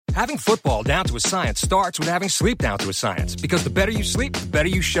Having football down to a science starts with having sleep down to a science, because the better you sleep, the better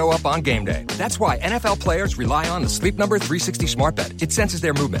you show up on game day. That's why NFL players rely on the Sleep Number 360 smart bed. It senses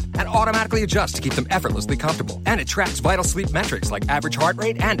their movement and automatically adjusts to keep them effortlessly comfortable. And it tracks vital sleep metrics like average heart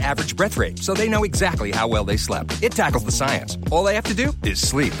rate and average breath rate, so they know exactly how well they slept. It tackles the science. All they have to do is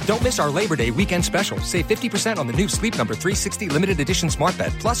sleep. Don't miss our Labor Day weekend special. Save 50% on the new Sleep Number 360 limited edition smart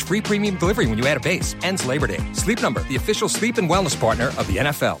bed, plus free premium delivery when you add a base. Ends Labor Day. Sleep Number, the official sleep and wellness partner of the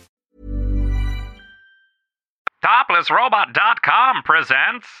NFL. ToplessRobot.com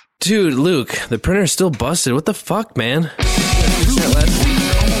presents... Dude, Luke, the printer's still busted. What the fuck, man?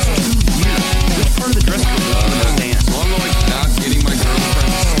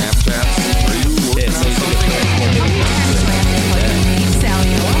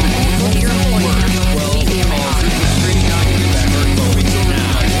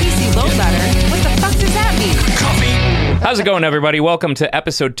 How's it going, everybody? Welcome to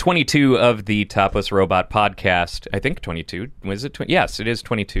episode 22 of the Topless Robot podcast. I think 22. Was it? Yes, it is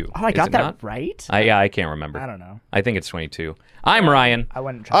 22. Oh, I got that right? Yeah, I can't remember. I don't know. I think it's 22. I'm Ryan. I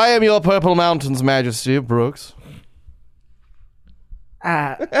wouldn't try. I am your Purple Mountain's Majesty, Brooks.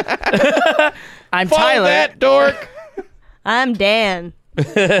 I'm Follow Tyler. that dork. I'm Dan.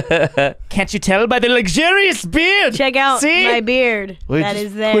 Can't you tell by the luxurious beard? Check out See? my beard. Wait, That just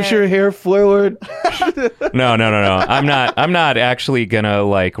is there. Push your hair forward. No. I'm not actually gonna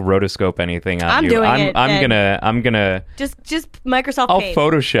like rotoscope anything on I'm you. doing it, I'm gonna. Just Microsoft I'll Paint.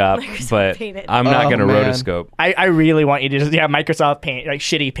 Photoshop, Microsoft but Paint it. I'm not gonna man. rotoscope. I really want you to just Microsoft Paint, like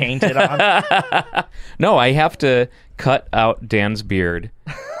shitty paint it on. No, I have to cut out Dan's beard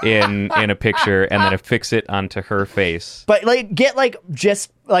in a picture and then affix it onto her face. But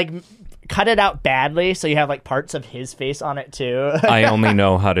just cut it out badly so you have like parts of his face on it too. I only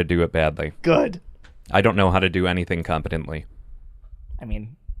know how to do it badly. Good. I don't know how to do anything competently. I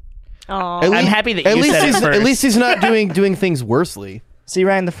mean, Aw. I'm happy that you said it first. At least he's not doing things worsely. See,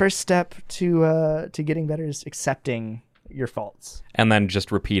 Ryan, the first step to getting better is accepting your faults. And then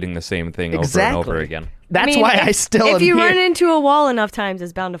just repeating the same thing Exactly. over and over again. That's I mean, why I still am If you here. run into a wall enough times,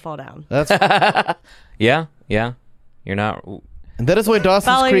 it's bound to fall down. That's Yeah. You're not... and that is why Dawson's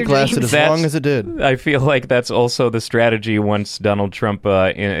Follow Creek your lasted dreams. as long as it did. I feel like that's also the strategy once Donald Trump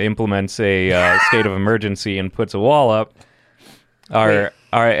implements a state of emergency and puts a wall up.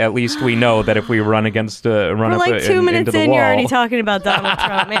 At least we know that if we run against We're up like 2 minutes into the in, wall, you're already talking about Donald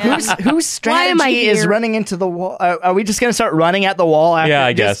Trump, man. Whose Why am I strategy is here? running into the wall? Are we just going to start running at the wall after? Yeah,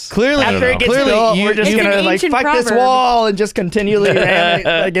 I just- guess. Clearly, After it gets clearly, built, we're just It's going an to ancient fuck this proverb. wall and just continually ram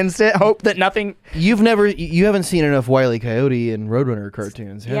against it. Hope that nothing. you haven't seen enough Wile E. Coyote and Roadrunner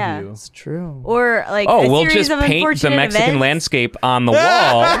cartoons, have Yeah. you? It's true. Or like Oh, a we'll series just of paint the unfortunate Mexican events. landscape on the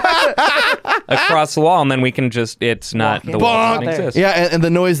wall across the wall, and then we can it's not the wall Bonk. doesn't exist. Yeah, and the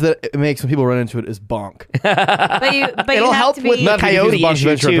noise that it makes when people run into it is bonk. But you It'll have help to be. with the Not to confuse coyote the Box issue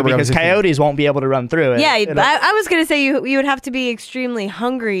Adventure too, Cover because 16. coyotes won't be able to run through it. Yeah, It'll- I was gonna say you would have to be extremely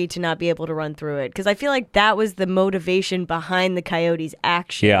hungry to not be able to run through it, because I feel like that was the motivation behind the coyote's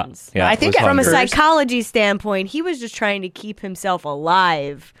actions. Yeah. I it think was From a hunger. psychology standpoint, he was just trying to keep himself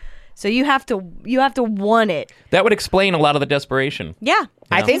alive. So you have to want it. That would explain a lot of the desperation. Yeah.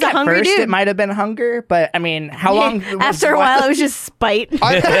 I think He's a at hungry first dude. it might have been hunger, but I mean, how long? After a while, it was just spite.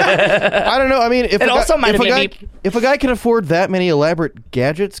 I don't know. I mean, if It also might have been if a guy can afford that many elaborate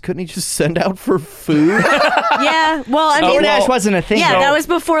gadgets, couldn't he just send out for food? Yeah. Well, I mean, DoorDash wasn't a thing. yeah, though. that was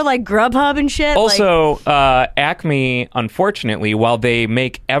before like Grubhub and shit. Also, Acme, unfortunately, while they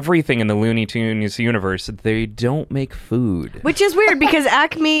make everything in the Looney Tunes universe, they don't make food. which is weird because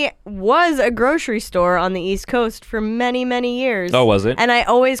Acme was a grocery store on the East Coast for many, many years. Oh, was it? And I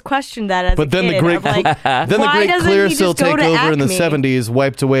always questioned that as a But then kid. the great, of like, then the why great doesn't he Clearasil just go to takeover in the Acme? '70s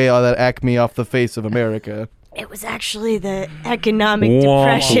wiped away all that Acme off the face of America. It was actually the economic Womp,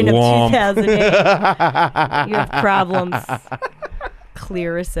 depression of womp. 2008. You have problems.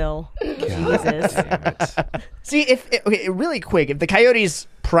 Clearasil. Jesus. See, really quick, if the coyote's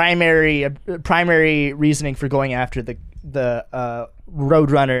primary reasoning for going after the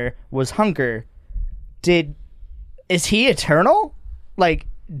Roadrunner was hunger, is he eternal? Like,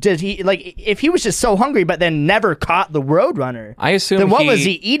 did he if he was just so hungry but then never caught the Roadrunner? I assume then what was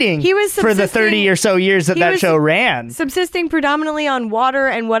he eating? He was for the 30 or so years that was show ran. Subsisting predominantly on water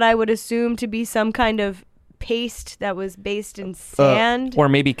and what I would assume to be some kind of paste that was based in sand. Or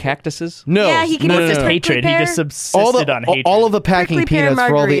maybe cactuses? No, Yeah, he can no, use no, Just no. prickly hatred. He pear? just subsisted on hatred. all of the packing Prickly pear peanuts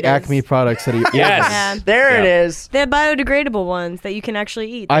for all the margaritas. Acme products that he Yes. Yeah. there it Yeah. is. They're biodegradable ones that you can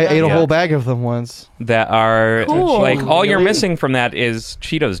actually eat. I They're ate a not- whole bag of them once. That are Cool. like all you're Really? missing from that is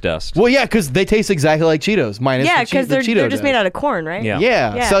Cheetos dust. Well, yeah, because they taste exactly like Cheetos, minus Yeah, because because they're just made out of corn, right? Yeah.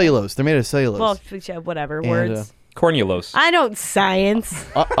 Yeah, Yeah. cellulose. They're made of cellulose. Well, whatever And, words. Cornulose. I don't science.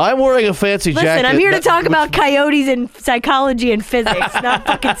 I'm wearing a fancy jacket. Listen, I'm here to that- talk about coyotes and psychology and physics, not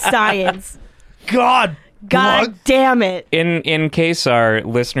fucking science. God. God damn it. In case our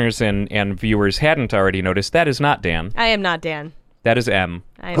listeners and viewers hadn't already noticed, that is not Dan. I am not Dan. That is M.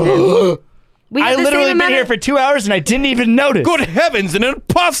 I am Dan. We I have the literally same been amount here of- for 2 hours and I didn't even notice. Good heavens, an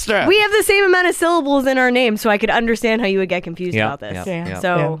imposter! We have the same amount of syllables in our name, so I could understand how you would get confused Yeah, about this. yeah, yeah.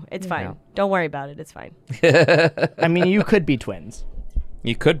 So it's fine. Don't worry about it. It's fine. I mean, you could be twins.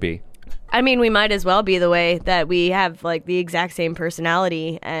 You could be. I mean, we might as well be the way that we have like the exact same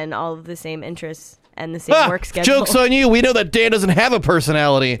personality and all of the same interests and the same Ah, work schedule. joke's on you. We know that Dan doesn't have a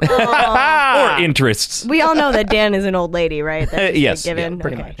personality. Or interests. We all know that Dan is an old lady, right? That's just a Yes, given. yeah,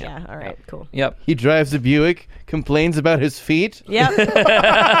 pretty Okay, much. Yeah. All right. Cool. Yep. He drives a Buick, complains about his feet,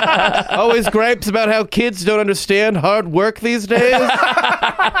 Yep. always gripes about how kids don't understand hard work these days.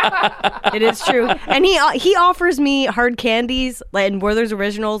 It is true. And he offers me hard candies and Werther's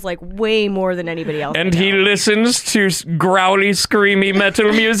Originals like way more than anybody else. And I he know. listens to growly, screamy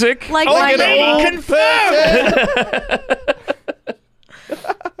metal music. like Oh, my get lady old person.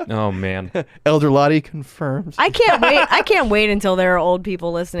 Oh man. Elder Lottie confirms. I can't wait until there are old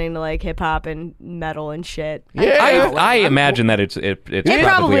people listening to like hip hop and metal and shit. Yeah. I imagine that it's It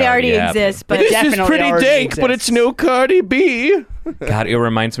probably already happening. exists, but This is definitely pretty already dank, but it's exists. no Cardi B. God, it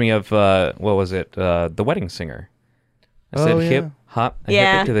reminds me of what was it? The Wedding Singer. I said Oh, yeah. hip hop, a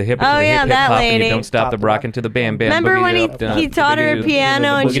Yeah. hip it to the hip it Oh, to the yeah, hip that hip hop, and lady. you don't stop the rockin' to the bam bam. remember boogie when up, down, he taught her boogie,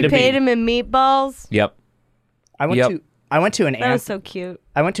 piano and boogie she to paid beat. him in meatballs? Yep. I went Yep. to an That was so cute.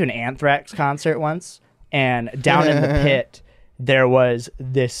 I went to an Anthrax concert once, and down in the pit there was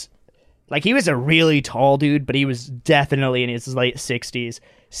this, like, he was a really tall dude, but he was definitely in his late 60s.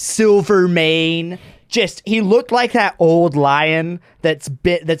 Silver mane, just he looked like that old lion that's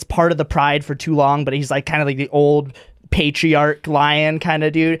part of the pride for too long, but he's like kind of like the old patriarch lion kind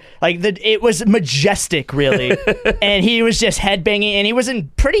of dude. Like it was majestic, really. And he was just headbanging, and he was in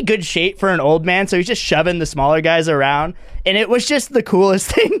pretty good shape for an old man, so he's just shoving the smaller guys around, and it was just the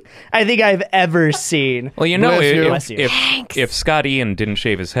coolest thing I think I've ever seen. Well, you know, Bless you. Bless you. if Scott Ian didn't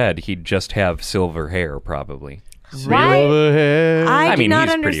shave his head, he'd just have silver hair, probably. Why? Silver hair. I do mean, not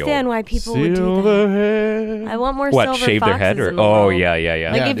he's pretty understand old. why people would do Silver that. hair. I want more What, silver shave their foxes head? Or in the oh, world. yeah. Like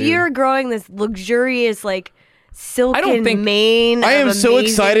Yeah, if dude. you're growing this luxurious like silken think- mane. I am of so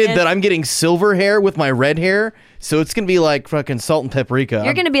excited amazingness, that I'm getting silver hair with my red hair, so it's gonna be like fucking salt and paprika.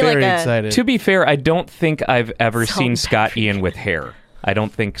 You're gonna be I'm like very a- excited. To be fair, I don't think I've ever Salt seen and Scott Ian with hair. I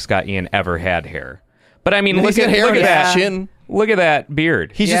don't think Scott Ian ever had hair. But I mean, He's look got at hair look on at his that. chin. Look at that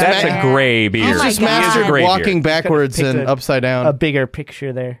beard. He's just That's ma- a gray beard. my Just God. mastered Gray walking beard. backwards Picked and a- upside down. A bigger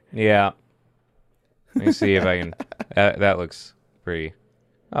picture there. Yeah. Let me see if I can. That looks pretty. It's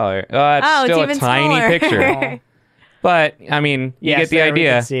Oh, still it's even a tiny smaller. picture. But I mean, you get the there we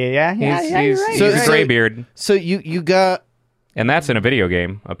idea. can see it. Yeah, He's, you're he's, right. he's So- a so- gray beard, So you got and that's in a video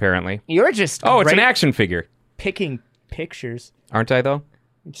game, apparently. You're just Oh, it's an great action figure, picking pictures. aren't I? Though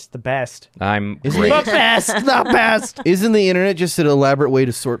You're just the best. I'm Isn't great. The best. The best. isn't the internet just an elaborate way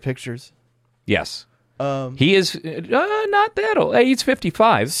to sort pictures? Yes. He is not that old. He's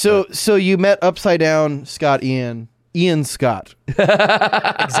 55. So you met upside down Scott Ian Scott.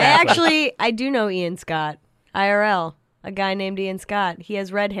 I do know Ian Scott, IRL, a guy named Ian Scott. He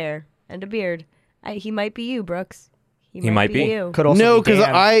has red hair and a beard. He might be you, Brooks. He might be. you. Could also No, be because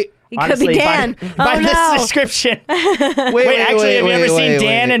Dan. I He Honestly, could be Dan. By Oh this no! description. wait. Wait, actually, have you ever seen wait,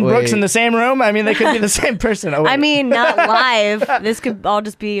 Dan and wait. Brooks in the same room? I mean, they could be the same person. Oh, wait. I mean, not live. This could all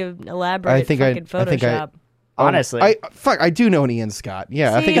just be an elaborate I think I- fucking I think I- Photoshop. honestly, I do know an Ian Scott.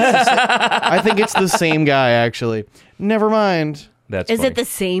 Yeah, See? I think it's the same guy actually. Never mind. That's Is funny. it the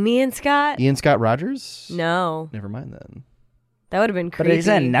same Ian Scott? Ian Scott Rogers? No, Never mind then. that would have been but creepy. he's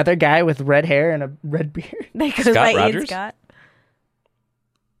another guy with red hair and a red beard. That goes Scott by Ian Rogers? Scott.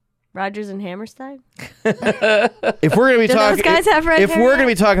 Rogers and Hammerstein. If we're gonna be Do talking, those guys have red if hair we're yet? gonna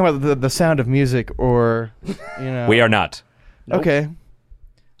be talking about the sound of music, or We are not. okay.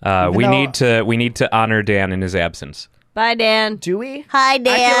 We though- need to honor Dan in his absence. Bye, Dan. Do we? Hi,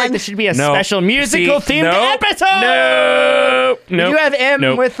 Dan. I feel like this should be a No. special musical See? themed Nope. episode. No. Did you have M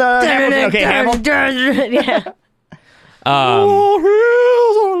Nope. with Hamilton? Okay, Hamilton. yeah. Um,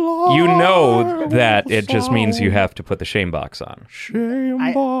 You know that it just means you have to put the shame box on.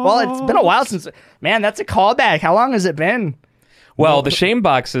 Well, it's been a while since. Man, that's a callback. How long has it been? Well, the shame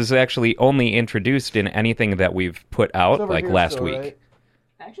box is actually only introduced in anything that we've put out, like last week.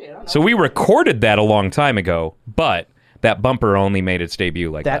 Actually, I don't know. So we recorded that a long time ago, but that bumper only made its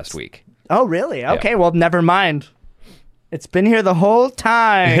debut last week. Oh, really? Okay, well, never mind. It's been here the whole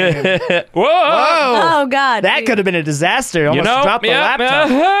time. Whoa! Oh God, That could have been a disaster. Almost dropped the yeah,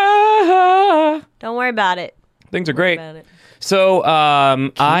 laptop. Don't worry about it. Things are great. About it. So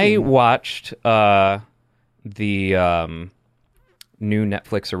I watched the new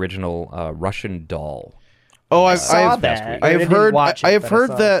Netflix original Russian Doll. Oh, I saw that. I I've didn't heard. watch it, I've but I heard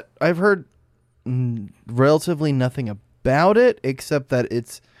saw that. I've heard relatively nothing about it, except that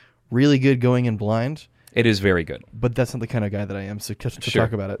it's really good going in blind. It is very good. But that's not the kind of guy that I am to Sure.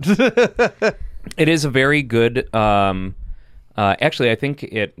 talk about it. It is a very good. Actually, I think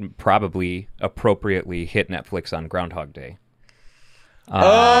it probably appropriately hit Netflix on Groundhog Day. If you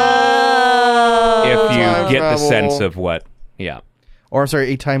Time get travel. the sense of what, yeah. Or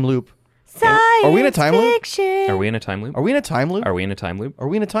sorry, a time loop. Science Are we in a time loop? fiction. Are we in a time loop? Are we in a time loop? Are we in a time loop? Are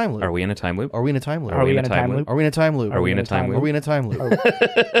we in a time loop? Are we in a time loop? Are we in a time loop? Are we in a time loop? Are we in a time loop? Are we in a time Are loop? we in a time loop?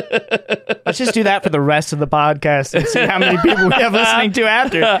 Let's just do that for the rest of the podcast and see how many people we have listening to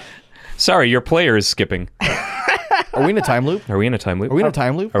after. Sorry, your player is skipping. Are we in a time loop? Are we in a time loop? Are we in a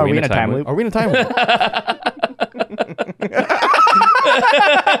time loop? Are we in a time loop? Are we in a time loop?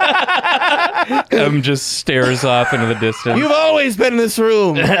 Just stares off into the distance. You've always been in this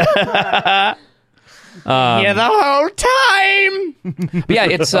room. Yeah, the whole time. But yeah,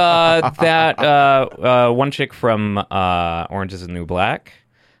 it's that one chick from Orange is the New Black.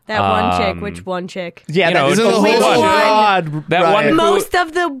 That one chick. Which one chick? Yeah, You know, that's it's the the whole whole squad. That one Ryan. who- Most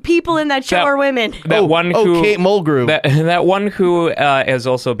of the people in that show That- are women. That one who Kate Mulgrew. that one who has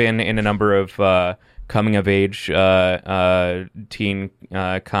also been in a number of coming of age teen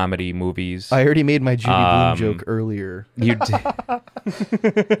comedy movies. I already made my Judy Blume joke earlier. You did.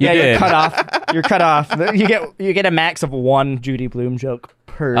 Yeah, did. you're cut off. You're cut off. You get a max of one Judy Blume joke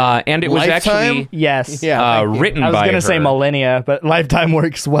per. And it was Lifetime? actually yes. Yeah. thank you. written I was by gonna say her. millennia, but Lifetime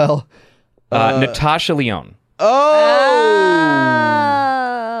works well. Natasha Lyonne.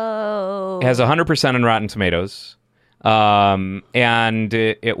 Oh. It has 100% on Rotten Tomatoes. And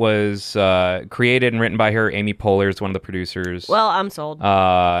it was created and written by her. Amy Poehler is one of the producers. Well, I'm sold.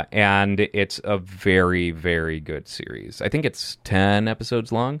 And it's a very, very good series. I think it's 10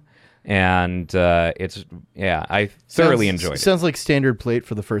 episodes long. And I thoroughly enjoyed it. Sounds like standard plate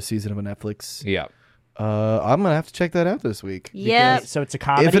for the first season of a Netflix. Yeah. I'm gonna have to check that out this week. Yep. So it's a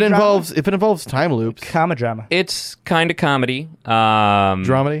comedy. If it drama? involves time loops, Comedy drama. It's kind of comedy.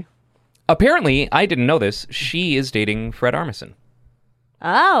 dramedy. Apparently, I didn't know this. She is dating Fred Armisen.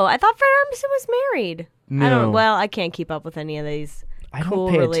 Oh, I thought Fred Armisen was married. I No. don't. Well, I can't keep up with any of these. I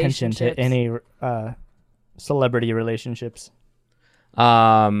cool don't pay attention to relationships. any celebrity relationships.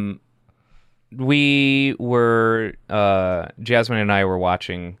 We were Jasmine and I were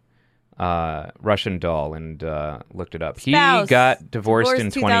watching Russian Doll and looked it up. Spouse. He got divorced in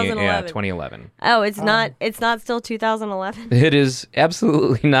 2011. 2011. Oh, it's not. It's not still 2011. It is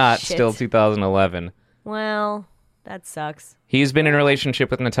absolutely not Shit. still 2011. Well, that sucks. He's been in a relationship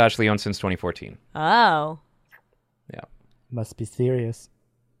with Natasha Lyonne since 2014. Oh. Yeah. Must be serious.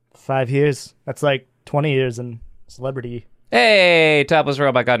 5 years. That's like 20 years in celebrity. Hey, Topless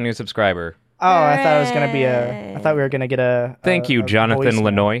Robot got a new subscriber. Oh, I thought it was gonna be a. I thought we were gonna get a. Thank you, a Jonathan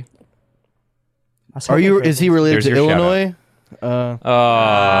voicemail. Lanoy. I was Are hoping you? for Is he this. related There's to your shout Illinois?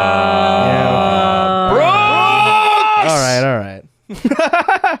 Brooks! All right.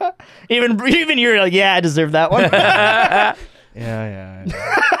 Even you're like, yeah, I deserve that one. Yeah.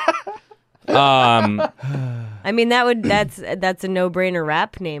 I mean, that's a no-brainer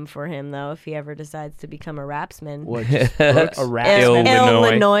rap name for him, though, if he ever decides to become a rapsman. What? a rap.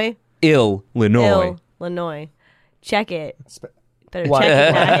 Illinois. Illinois. Illinois. Check it. Better What? check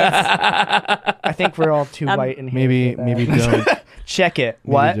it. Now. I think we're all too white in here. Maybe don't. Check it.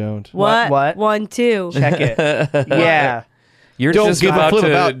 Maybe What? don't. What? 1, 2. Check it. Yeah. You're Don't just give a about flip to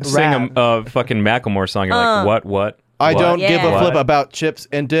about sing a fucking Macklemore song. You're like, what? I don't give a Yeah. flip about chips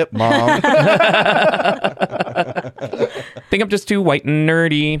and dip, Mom. Think I'm just too white and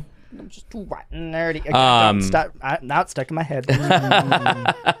nerdy. Just too white and nerdy. Don't stop. Now it's stuck in my head.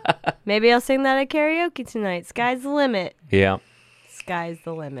 Maybe I'll sing that at karaoke tonight. Sky's the limit. Yeah. Sky's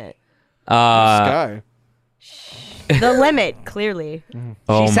the limit. Sky. The limit, clearly.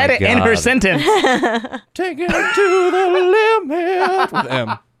 Oh She said my it in her God. sentence. Take it to the limit. With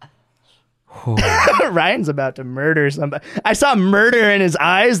M. Ryan's about to murder somebody. I saw murder in his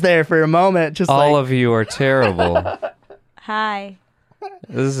eyes there for a moment. Just All like, of you are terrible. Hi.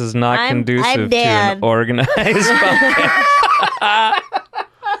 This is not I'm conducive to Dan. an organized podcast.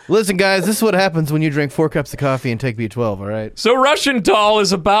 Listen, guys, this is what happens when you drink 4 cups of coffee and take B12. All right. So Russian Doll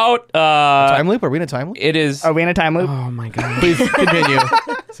is about Time loop? Are we in a time loop? it is are we in a time loop? oh my god. Please continue.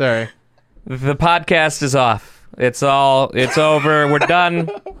 Sorry. The podcast is off. It's over. We're done.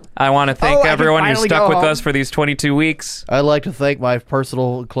 I want to thank I can everyone who finally stuck go with home. us for these 22 weeks. I'd like to thank my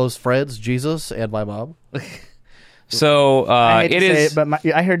personal close friends, Jesus and my mom. So I hate it to say is it, but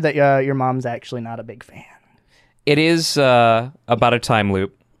I heard that your mom's actually not a big fan. it is about a time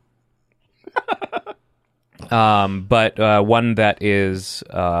loop. But one that is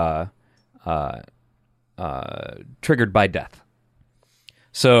triggered by death.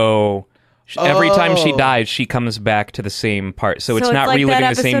 So every time she dies, she comes back to the same part. So it's not like reliving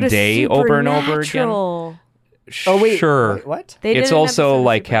that the same episode of day over and over again. Supernatural. Oh wait, Sure. wait, what? They did It's an also episode of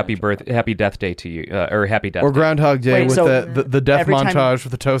like Supernatural. happy death day to you, or happy death Or day. Groundhog Day Wait, with so the death every time- montage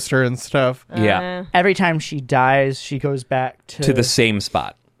with the toaster and stuff. Yeah, Every time she dies, she goes back to the same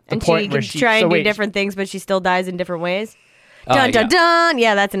spot. And point she where can she- try and so do wait. different things, but she still dies in different ways. Dun dun Yeah. dun!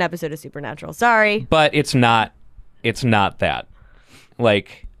 Yeah, that's an episode of Supernatural. Sorry. But it's not that.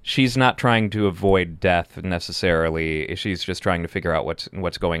 Like, she's not trying to avoid death necessarily. She's just trying to figure out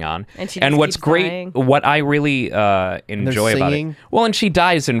what's going on. And she just what's keeps great, dying. what I really enjoy about it. singing? Well, and she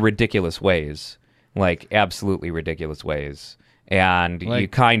dies in ridiculous ways, like absolutely ridiculous ways, and you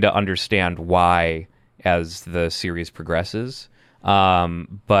kind of understand why as the series progresses.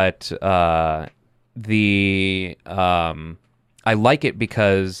 But I like it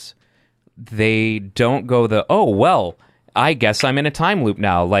because they don't go I guess I'm in a time loop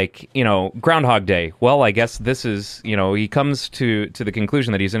now. Like, Groundhog Day. Well, I guess this is, he comes to the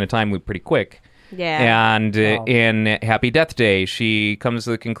conclusion that he's in a time loop pretty quick. Yeah. And in Happy Death Day, she comes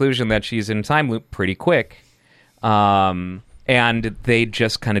to the conclusion that she's in time loop pretty quick. And they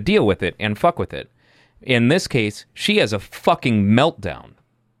just kind of deal with it and fuck with it. In this case, she has a fucking meltdown.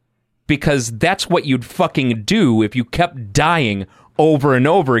 Because that's what you'd fucking do if you kept dying over and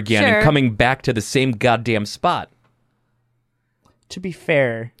over again Sure. and coming back to the same goddamn spot. To be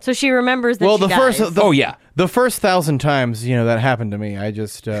fair, So she remembers that Well, she the dies. first, Oh, yeah. the first 1,000 times that happened to me, I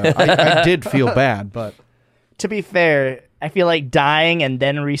just I did feel bad, but I feel like dying and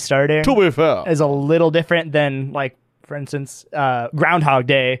then restarting to be fair, is a little different than, like, for instance, Groundhog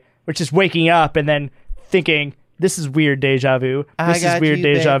Day, which is waking up and then thinking, this is weird deja vu. I This is got weird you,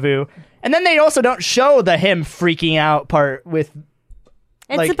 deja babe. vu. And then they also don't show the him freaking out part with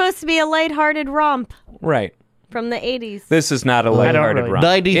It's like- supposed to be a lighthearted romp Right. from the 80s. This is not a I don't lighthearted really- romp.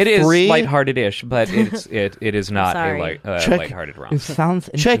 93? It is lighthearted-ish, but it is not a Sorry. lighthearted romp. sounds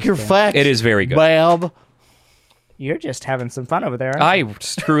check your interesting. facts. It is very good. Bab. You're just having some fun over there. Aren't you? I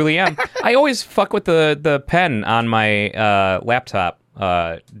truly am. I always fuck with the pen on my laptop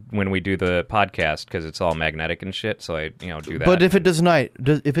when we do the podcast because it's all magnetic and shit. So I do that. But if it does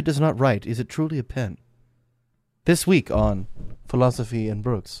not write, is it truly a pen? This week on Philosophy and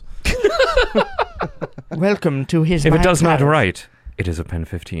Brooks. Welcome to his. if it Mind does not Palace. write, it is a pen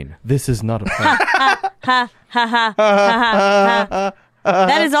 15. This is not a pen.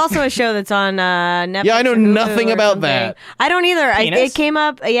 That is also a show that's on Netflix. Yeah, I know or Hulu nothing or about something. that. I don't either. Penis? It came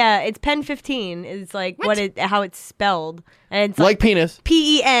up. Yeah, it's Pen 15. It's like how it's spelled, and it's Like like penis.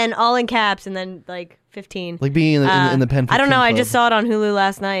 PEN all in caps, and then like 15. Like being in the pen 15 I don't know. I club. just saw it on Hulu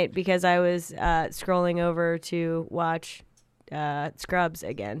last night because I was scrolling over to watch Scrubs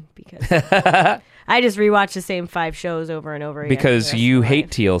again because I just rewatch the same 5 shows over and over again. Because for the rest you of my hate life.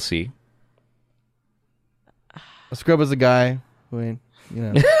 TLC. A scrub is a guy who ain't,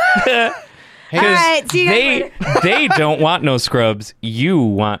 All right, see you guys later. They don't want no scrubs. You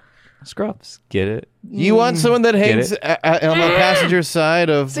want scrubs. Get it? You want someone that hangs it? on the passenger side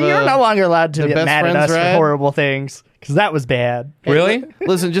of. So you're no longer allowed to the get best mad at friends us ride? for horrible things because that was bad. Really?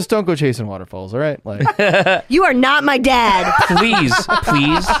 Listen, just don't go chasing waterfalls, all right? Like, You are not my dad. please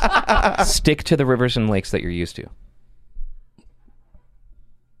stick to the rivers and lakes that you're used to.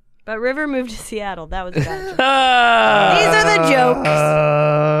 But River moved to Seattle. That was a bad joke. These are the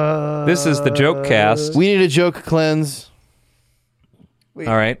jokes. This is the joke cast. we need a joke cleanse. All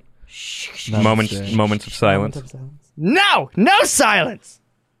right. Moments of silence. No silence.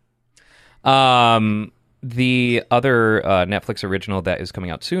 The other Netflix original that is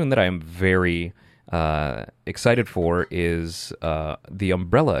coming out soon that I am very excited for is The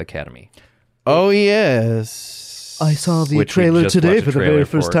Umbrella Academy. Oh, yes. I saw the which we trailer just today watched for a the trailer very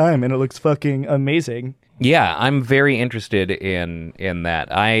first for. time, and it looks fucking amazing. Yeah, I'm very interested in that.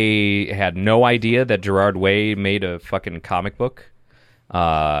 I had no idea that Gerard Way made a fucking comic book.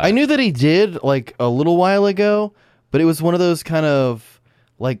 I knew that he did like a little while ago, but it was one of those kind of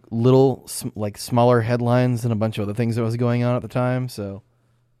like little like smaller headlines and a bunch of other things that was going on at the time. So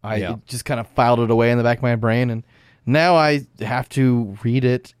I just kind of filed it away in the back of my brain, and now I have to read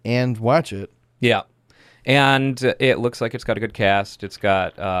it and watch it. Yeah. And it looks like it's got a good cast. It's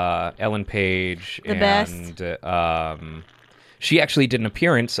got Ellen Page. The and, best. She actually did an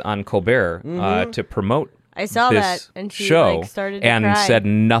appearance on Colbert to promote I saw this that, and she show like started to and cry. said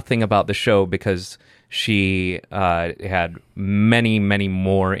nothing about the show because she had many, many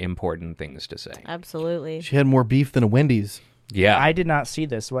more important things to say. Absolutely. She had more beef than a Wendy's. Yeah. I did not see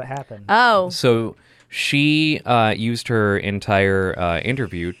this. What happened? Oh, So she used her entire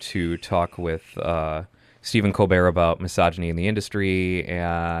interview to talk with Stephen Colbert about misogyny in the industry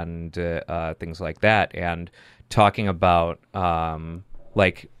and things like that, and talking about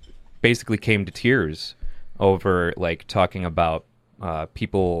like basically came to tears over like talking about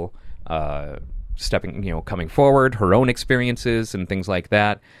people stepping, coming forward, her own experiences and things like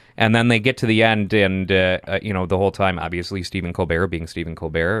that. And then they get to the end, and the whole time, obviously, Stephen Colbert being Stephen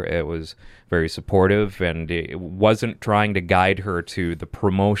Colbert, it was very supportive, and it wasn't trying to guide her to the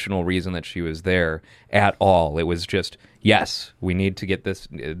promotional reason that she was there at all. It was just, yes, we need to get this.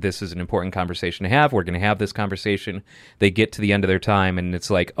 This is an important conversation to have. We're going to have this conversation. They get to the end of their time, and it's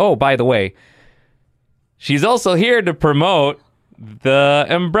like, oh, by the way, she's also here to promote the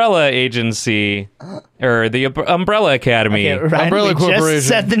Umbrella Agency, or the Umbrella Academy. Okay, Ryan, Umbrella we Corporation. just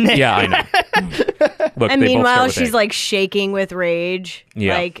said the name. Yeah, I know. Look, and they both meanwhile, start with she's A. like shaking with rage.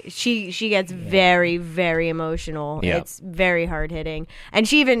 Yeah. Like she gets very, very emotional. Yeah. It's very hard hitting. And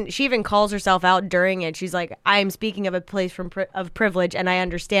she even calls herself out during it. She's like, "I'm speaking of a place of privilege, and I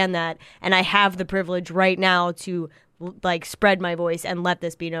understand that, and I have the privilege right now to like spread my voice and let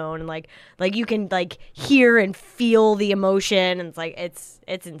this be known." And like you can like hear and feel the emotion, and it's like it's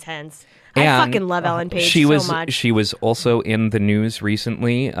intense. I And fucking love Ellen Page she so was much. she was also in the news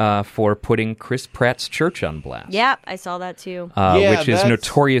recently for putting Chris Pratt's church on blast. Yep, I saw that too. Yeah, which is that's-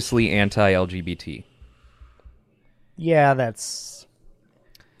 notoriously anti-LGBT. Yeah, that's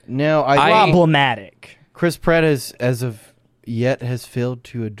Now problematic. Chris Pratt has, as of yet, has failed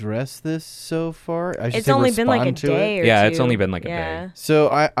to address this so far. I should It's say only been like a respond to day it. or Yeah, two. it's only been like a Yeah. day. So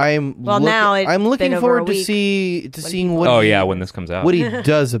I'm Well, now it's I'm looking been over forward a to week seeing what Oh he, yeah, when this comes out. what he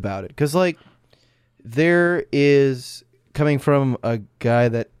does about it, because like there is, coming from a guy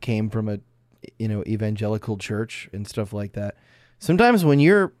that came from a evangelical church and stuff like that. Sometimes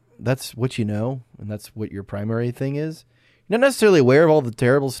when that's what you know, and that's what your primary thing is, you're not necessarily aware of all the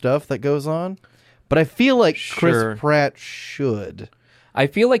terrible stuff that goes on. But I feel like Sure. Chris Pratt should. I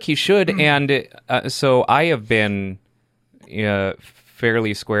feel like he should, and so I have been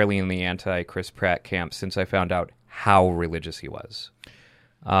fairly squarely in the anti-Chris Pratt camp since I found out how religious he was.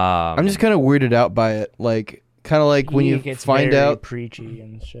 I'm just kind of weirded out by it. Like, kind of like when He you gets find very out. preachy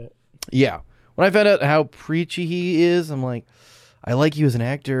and shit. Yeah. When I found out how preachy he is, I'm like, I like you as an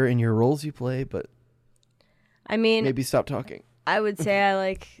actor and your roles you play, but I mean, maybe stop talking. I would say I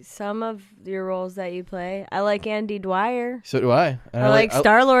like some of your roles that you play. I like Andy Dwyer. So do I. And I like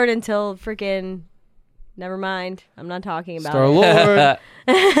Star Lord until freaking. Never mind. I'm not talking about Star it.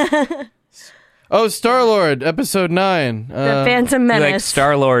 Lord. Oh, Star Lord, episode 9. The Phantom He Menace. like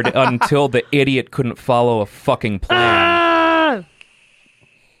Star-Lord until the idiot couldn't follow a fucking plan. Ah!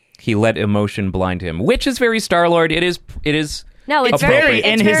 He let emotion blind him, which is very Star-Lord. It is No, it's appropriate. very It's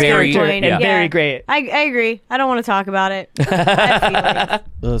in his very- character point. and yeah. very great. I agree. I don't want to talk about it. I have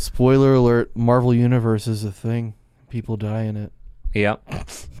feelings. Spoiler alert, Marvel Universe is a thing. People die in it. yeah.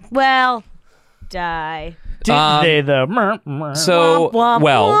 Well, die. Did they the So Womp,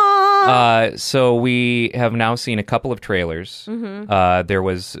 womp, so we have now seen a couple of trailers. Mm-hmm. There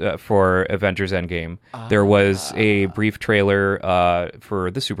was for Avengers Endgame. There was a brief trailer for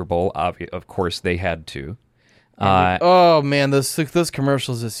the Super Bowl. Of course, they had to. Oh man, those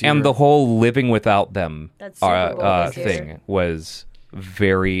commercials this year. And the whole living without them That's Super Bowl this year. thing was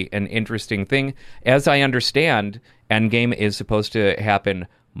an interesting thing. As I understand, Endgame is supposed to happen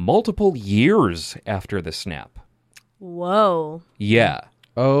multiple years after the snap. Whoa. Yeah.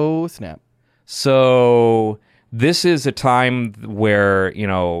 Oh snap! So this is a time where,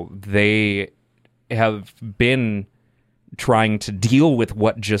 they have been trying to deal with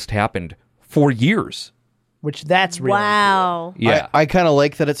what just happened for years. which that's really Wow. Yeah. I kind of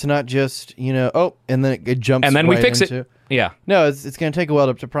like that it's not just and then it jumps and then we right fix into, it. Yeah. No, it's going to take a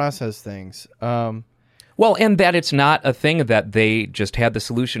while to process things. Well, Well, and that it's not a thing that they just had the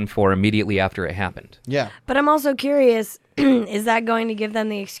solution for immediately after it happened. Yeah. But I'm also curious, is that going to give them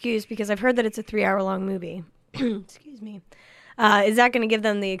the excuse? Because I've heard that it's a 3-hour-long movie. Excuse me. Is that going to give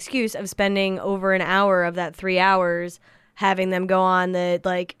them the excuse of spending over an hour of that 3 hours having them go on the,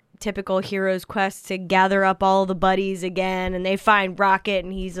 like, typical hero's quest to gather up all the buddies again, and they find Rocket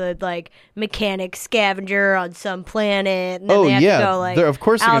and he's a like mechanic scavenger on some planet, and then they have to go like of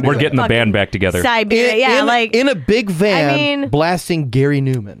course they're out gonna We're do getting the fucking band back together. Siberia. Yeah, like in a big van, I mean- blasting Gary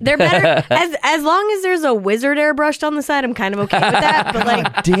Newman. they're better as long as there's a wizard airbrushed on the side. I'm kind of okay with that, but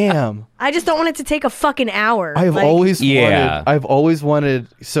like Damn. I just don't want it to take a fucking hour. I've Like, always Yeah. wanted.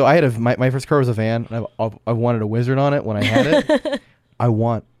 So I had my first car was a van, and I wanted a wizard on it when I had it. I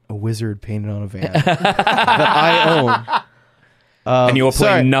want a wizard painted on a van that I own. And you will play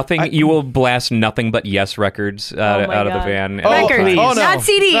sorry, nothing. You will blast nothing but Yes records out my of the God. van. Records, please. Oh, no. not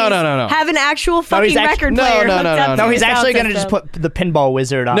CDs. No. Have an actual fucking he's record No, player. no, hooked no, up no, to no. No, he's the actually sound going to just system. put the Pinball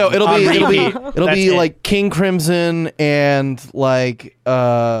Wizard on. No, it'll on be repeat. it'll That's be it. like King Crimson and like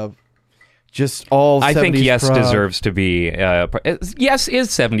just all. I think 70s Yes prog. deserves to be. Yes is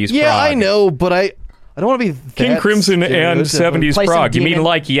 70s Yeah, prog. I know, but I don't want to be King that Crimson and stereotypical. 70s Play some prog. You mean demon-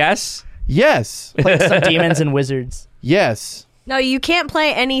 like Yes? Yes, Play some demons and wizards. yes. No, you can't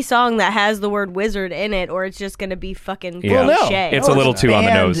play any song that has the word wizard in it, or it's just going to be fucking Yeah. Well, no. cliche. It's a little too on the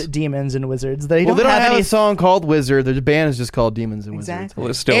Banned nose. Demons and wizards. They Well, don't they don't have have any a song called Wizard. Their band is just called Demons and Exactly. Well,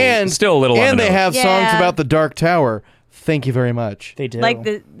 Wizards. it's still a little on and the they nose. have songs Yeah. about the Dark Tower. Thank you very much. They do. like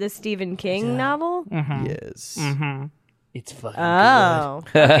the Stephen King novel. Yes. It's fucking Oh,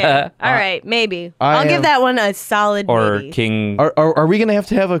 okay. All right, maybe I'll I give am- that one a solid Or maybe. King. Are we gonna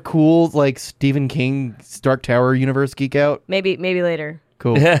have a cool like Stephen King Dark Tower universe geek out? Maybe later.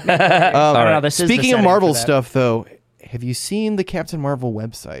 Cool. I don't know, this is the Speaking of setting Marvel for that. stuff, though, have you seen the Captain Marvel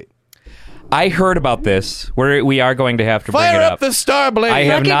website? I heard about this. We are going to have to bring Fire it up up. the Starblade. I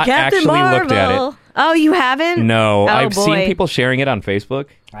have Look at not Captain actually Marvel. looked at it. Oh, you haven't? No, Oh, I've seen boy. people sharing it on Facebook.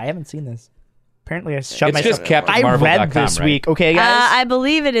 I haven't seen this. Apparently, I shut It's myself. just CaptainMarvel.com, I read this right? week. Okay, guys. I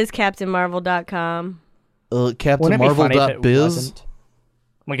believe it is CaptainMarvel.com. Captain Wouldn't it be funny if it Marvel.biz. wasn't?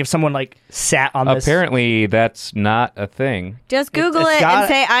 Like if someone like sat on this. Apparently, that's not a thing. Just Google it's it got- and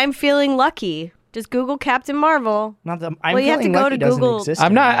say, I'm feeling lucky. Just Google Captain Marvel. Not the, I'm Well, you have to feeling go lucky to doesn't Google. exist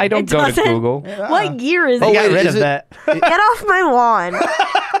I'm not. anymore. I don't It go to doesn't? Google. What year is They it? got wait, rid is of it- that. Get off my lawn.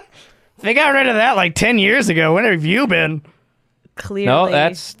 They got rid of that like 10 years ago. When have you been? Clearly. No,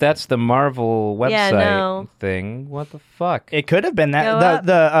 that's the Marvel website Yeah, no. thing. What the fuck? It could have been Go that.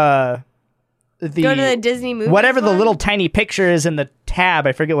 The Go to the Disney movie. whatever the little tiny picture is in the tab.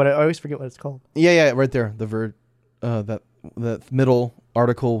 I always forget what it's called. Yeah, right there. That middle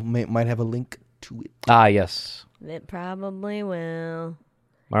article might have a link to it. Ah, yes. It probably will.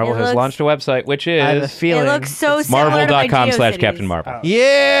 Marvel It has looks- launched a website, which I have a is feeling. It looks so similar to my Marvel.com/Captain GeoCities. Marvel.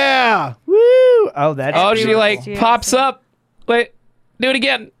 Yeah. Woo! Oh, that's Oh, Every she little like Geo pops city. up. Wait, do it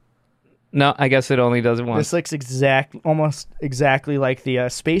again. No, I guess it only does it once. This looks almost exactly like the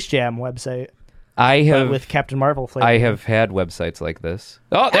Space Jam website I but have with Captain Marvel flavor. I have had websites like this.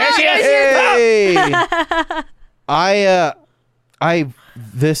 Oh, there she is. Hey.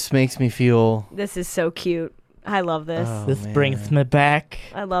 This makes me feel. This is so cute. I love this. This man. brings me back.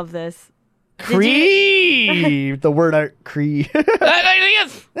 I love this. Cree, the word art Cree. There she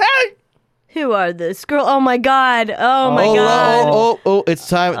is. Who are the Skrull? Oh my god. Oh my Oh, god. oh! It's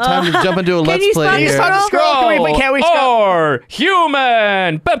time to jump into a Can let's you play spell here. the Stop the scroll. Can we scroll? Or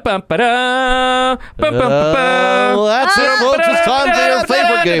human. Bum-bum-ba-da. Bum-bum-ba-da. Well, that's it, folks. It's time for your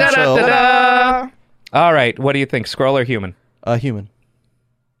favorite game show. All right, what do you think, Skrull or human? Human.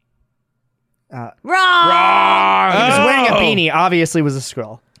 Wrong. He was wearing a beanie. Obviously, was a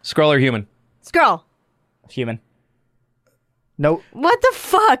scroll. Skrull or human? Scroll. Human. Nope. What the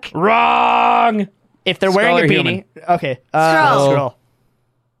fuck? Wrong. If they're Skrull wearing a or beanie, okay. Skrull. Scroll.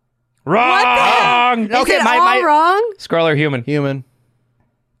 Wrong. Is Okay, it my- all my- wrong? Skrull or human? Human.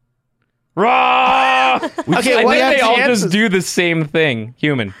 Wrong. Okay, I what think are they the all chances? just do the same thing.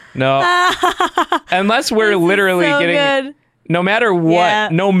 Human. No. Unless we're literally so getting. good. No matter what. Yeah.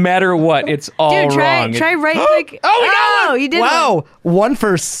 No matter what. It's all Dude, wrong. try right click. Oh, we got one! You did Wow, 1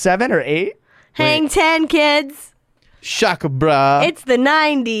 for 7 or 8. Hang 10, kids. Shaka bra. It's the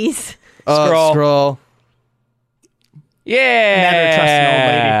 90s. Scroll. Scroll. Yeah. Never trust an old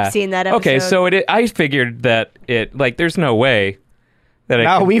lady. I've seen that episode. Okay, so I figured that there's no way that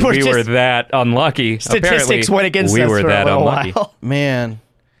No, we were just- that unlucky. Statistics Apparently, went against we us were for that a little unlucky. while. Man.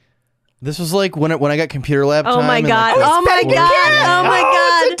 This was like when I got computer lab time. Oh my and, god. like, Oh my god. Oh my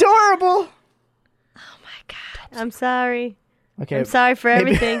god. It's adorable. I'm sorry. Okay. I'm sorry for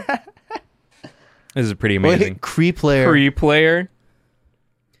everything. This is pretty amazing. Wait, Cree player. Free player.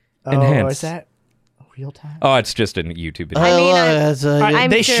 Oh, Enhance. is that real time? Oh, it's just a YouTube video. I mean, I I'm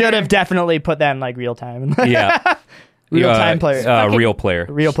they sure- should have definitely put that in like real time. Yeah. Real time player. Real player.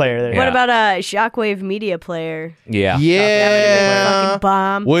 Real player there. What Yeah. about a Shockwave Media player? Yeah. yeah. Fucking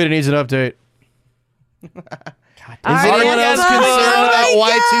bomb. Wait, it needs an update. Is Alright, anyone else let's concerned go.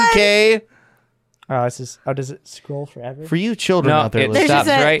 about Y2K? Oh, it's just, oh, does it scroll forever? For you children No, out there it listening. There's stops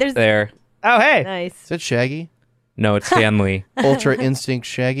just a- right there's- there. Oh, hey. Nice. Is that Shaggy? No, it's Stanley. Ultra Instinct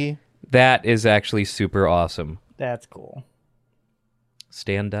Shaggy? That is actually super awesome. That's cool.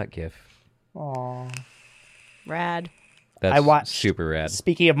 Stan.gif. Aw. Rad. That's I watched- super rad.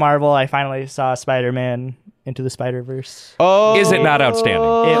 Speaking of Marvel, I finally saw Spider-Man Into the Spider-Verse. Oh. Is it not outstanding?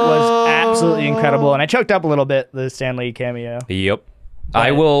 It was absolutely incredible, and I choked up a little bit, the Stan Lee cameo. Yep.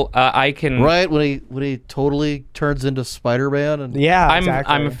 I will. I can. Right when he totally turns into Spider-Man and Yeah, I'm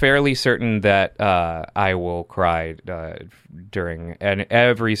exactly. I'm fairly certain that I will cry during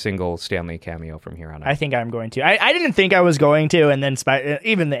every single Stanley cameo from here on out. I think I'm going to. I didn't think I was going to, and then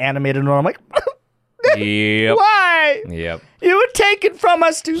even the animated one, I'm like, Yep. why? Yep. You were taken from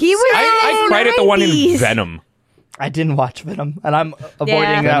us too He was- soon. I cried at the one in 90s. Venom. I didn't watch Venom, and I'm avoiding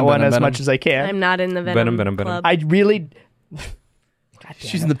Yeah. that Venom, one Venom, as Venom. much as I can. I'm not in the Venom Venom. club. I really.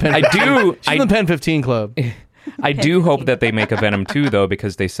 she's in the Pen. I do. She's in the Pen 15 Club. I do hope that they make a Venom 2 though,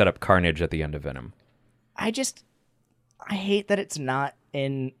 because they set up Carnage at the end of Venom. I hate that it's not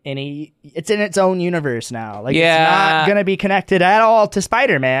in any. It's in its own universe now. Like, Yeah. it's not gonna be connected at all to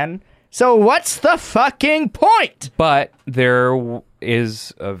Spider-Man. So what's the fucking point? But there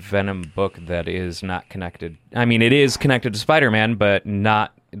is a Venom book that is not connected. I mean, it is connected to Spider-Man, but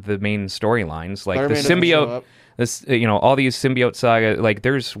not the main storylines. Like the Spider-Man doesn't show symbiote, up. this all these symbiote saga. Like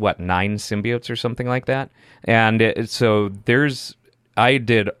there's 9 symbiotes or something like that, and so there's. I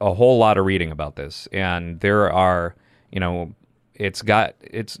did a whole lot of reading about this, and there are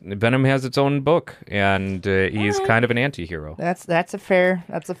Venom has its own book, and he's kind of an anti-hero. That's fair.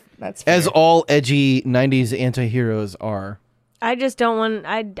 That's fair. As all edgy 90s anti-heroes are. I just don't want.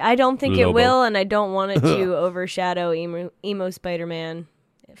 I don't think it Lobo. will, and I don't want it to overshadow emo Spider-Man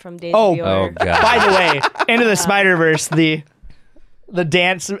from Days Oh. of Yore. Oh god! By the way, Into the Spider-Verse, the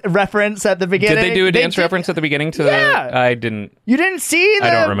dance reference at the beginning. Did they do a dance reference at the beginning to Yeah. I didn't. You didn't see the...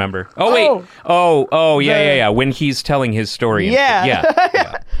 I don't remember. Oh wait. Yeah. When he's telling his story. and Yeah. shit.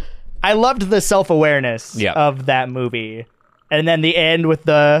 Yeah. I loved the self-awareness Yeah. of that movie. And then the end with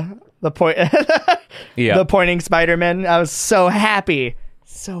the point Yeah. the pointing Spider-Man. I was so happy.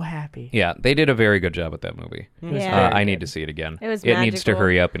 So happy. Yeah, they did a very good job with that movie. Yeah. I need to see it again. It was It needs to magical.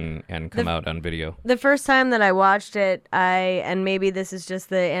 hurry up and come out on video. The first time that I watched it, and maybe this is just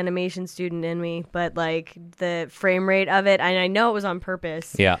the animation student in me, but like the frame rate of it, and I know it was on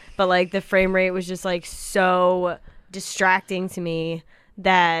purpose. Yeah. But like the frame rate was just like so distracting to me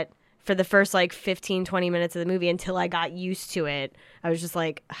that for the first like 15-20 minutes of the movie, until I got used to it, I was just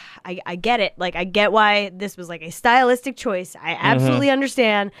like, I get it. Like I get why this was like a stylistic choice. I absolutely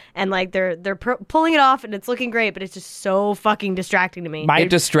understand, and like they're pulling it off, and it's looking great, but it's just so fucking distracting to me. It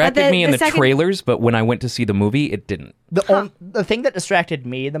distracted But me in the the second- trailers, but when I went to see the movie, it didn't. The thing that distracted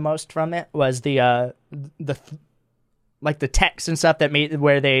me the most from it was the text and stuff that made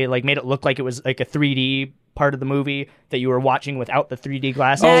it look like it was like a 3D part of the movie that you were watching without the 3D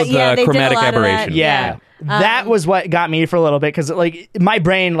glasses. Oh, Yeah, the they did a chromatic lot of that. aberration. Yeah. That was what got me for a little bit, because like my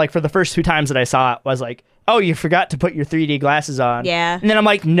brain, like for the first 2 times that I saw it, was like, oh, you forgot to put your 3D glasses on. Yeah. And then I'm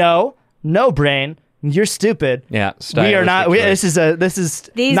like, no brain, you're stupid. Yeah, We are not. stylistic choice. This is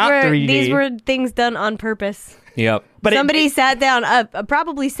These not were 3D. these were things done on purpose. Yep. But Somebody sat down,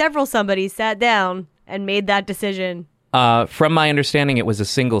 probably several somebodies sat down and made that decision. From my understanding, it was a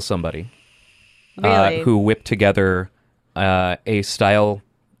single somebody Really? who whipped together a style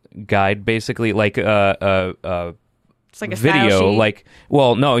guide, basically like a It's like a style video. sheet. Like,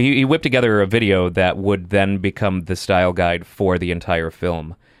 well, no, he whipped together a video that would then become the style guide for the entire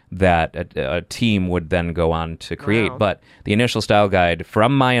film that a team would then go on to create. Wow. But the initial style guide,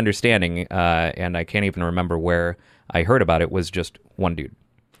 from my understanding, and I can't even remember where I heard about it, was just one dude,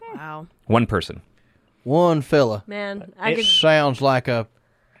 Wow, one person. One fella. man, I It could. sounds like a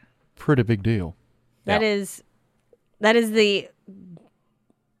pretty big deal. That Yeah. is the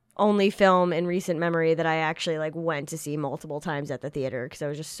only film in recent memory that I actually like went to see multiple times at the theater because I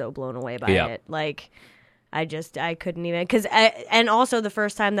was just so blown away by Yeah. it. Like, I couldn't even and also the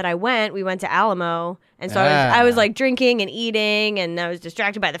first time that we went to Alamo, and so I was like drinking and eating, and I was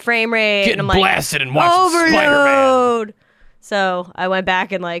distracted by the frame rate, and I'm like blasted and watching overload. So I went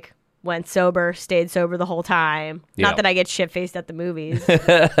back and like went sober, stayed sober the whole time. Yeah. Not that I get shit-faced at the movies.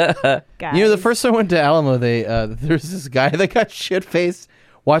 Guys. You know, the first time I went to Alamo, there's this guy that got shit-faced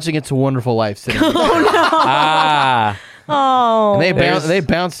watching It's a Wonderful Life sitting there. Ah, Oh. And they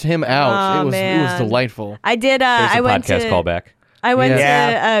bounced him out. Oh, it was man. delightful. I did. there's a I went podcast to callback. I went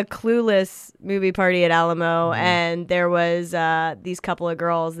Yeah. to a Clueless movie party at Alamo, and there was these couple of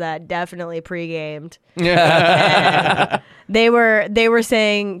girls that definitely pre-gamed. They were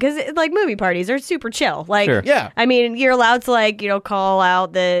saying, because like movie parties are super chill. Like, Sure. Yeah. I mean, you're allowed to like call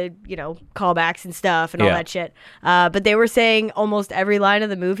out the callbacks and stuff and all Yeah. that shit. But they were saying almost every line of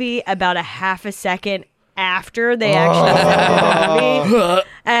the movie about a half a second after they actually said the movie,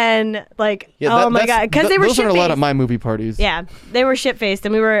 and like, oh my god, because they were those aren't a lot shit-faced. at my movie parties. Yeah, they were shit faced,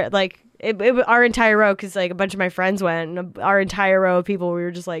 and we were like, our entire row, because like a bunch of my friends went, and our entire row of people, we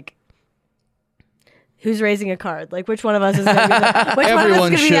were just like, who's raising a card? Like, which one of us is going to be the, which one of us is Everyone gonna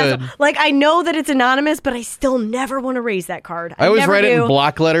be the should. asshole? Like, I know that it's anonymous, but I still never want to raise that card. I always never write it do. in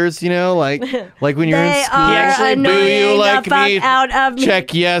block letters, like when you're in They school. are Do annoying you like the fuck me? out of me.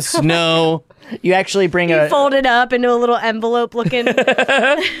 Check yes, no. You actually bring You a fold it up into a little envelope looking.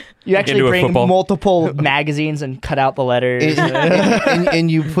 you actually into a bring football. multiple magazines and cut out the letters. and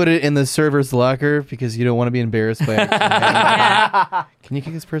you put it in the server's locker because you don't want to be embarrassed by it. Can you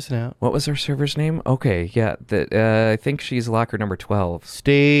kick this person out? What was our server's name? Okay, yeah, I think she's locker number 12.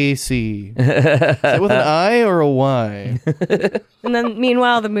 Stacy. Is that with an I or a Y? And then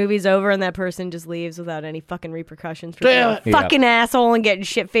meanwhile the movie's over and that person just leaves without any fucking repercussions for Damn being a fucking asshole and getting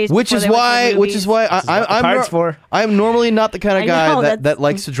shit faced. Which is why cards for. I'm normally not the kind of I guy know, that that's-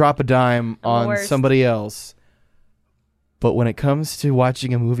 likes to drop a dime the on worst. somebody else. But when it comes to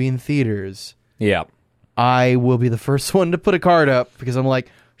watching a movie in theaters, Yeah. I will be the first one to put a card up because I'm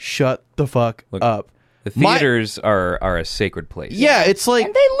like, shut the fuck Look, up. The My- theaters are a sacred place. Yeah, it's like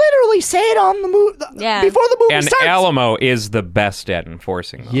And they literally say it on the movie Yeah. before the movie And starts. Alamo is the best at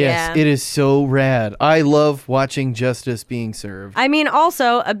enforcing those. yes, Yeah. it is so rad. I love watching justice being served. I mean,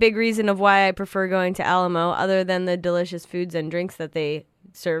 also a big reason of why I prefer going to Alamo, other than the delicious foods and drinks that they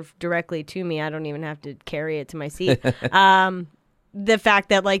serve directly to me. I don't even have to carry it to my seat. The fact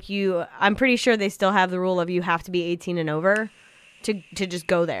that like I'm pretty sure they still have the rule of you have to be 18 and over to just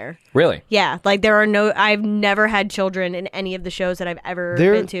go there. Really? Yeah, like I've never had children in any of the shows that I've ever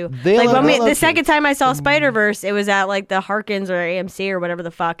They're- been to. they Like allow- when they allow the kids. second time I saw Spider-Verse, it was at like the Harkins or AMC or whatever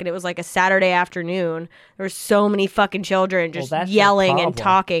the fuck, and it was like a Saturday afternoon. There were so many fucking children just that's your yelling and problem.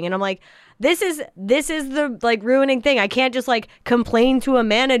 talking, and I'm like, this is the like ruining thing. I can't just like complain to a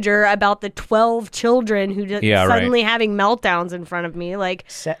manager about the 12 children who just Yeah, right. suddenly having meltdowns in front of me. Like,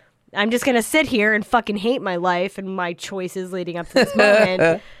 I'm just gonna sit here and fucking hate my life and my choices leading up to this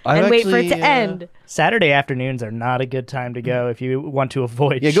moment I've and wait for it to actually, end. Saturday afternoons are not a good time to go if you want to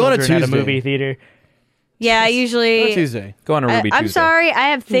avoid Yeah, go on a children at a Tuesday. movie theater. Yeah, I usually. Tuesday. Go on a Ruby I'm Tuesday. sorry, I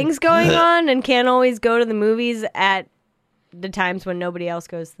have things going on and can't always go to the movies at the times when nobody else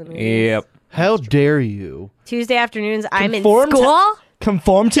goes to the movies. Yep. How dare you? Tuesday afternoons, I'm in Conform to- school.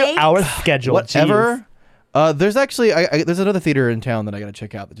 Conform to Thanks. our schedule. Whatever. There's actually there's another theater in town that I gotta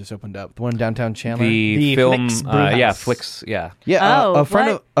check out that just opened up. The one in downtown Chandler. The The film, Flicks Brewhouse. yeah, Flicks, yeah. Yeah, Oh, a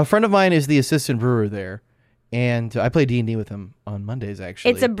friend what? of mine is the assistant brewer there, and I play D&D with him on Mondays.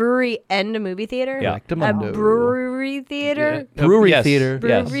 Actually, It's a brewery and a movie theater. Yeah. A Correctamundo. brewery theater. brewery Yes. theater.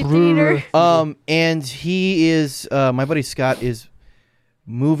 Yes. Brewery theater. And he is my buddy Scott is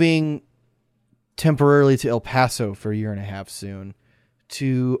moving temporarily to El Paso for a year and a half soon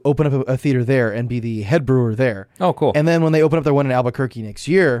to open up a theater there and be the head brewer there. Oh, cool. And then when they open up their one in Albuquerque next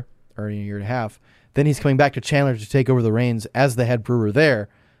year, or in a year and a half, then he's coming back to Chandler to take over the reins as the head brewer there,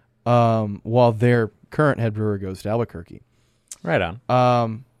 while their current head brewer goes to Albuquerque. Right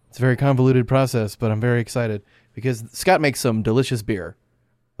on. It's a very convoluted process, but I'm very excited because Scott makes some delicious beer.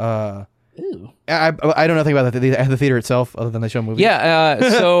 I don't know anything about the theater itself other than they show movies. Yeah,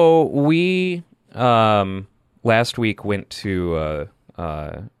 so we last week went to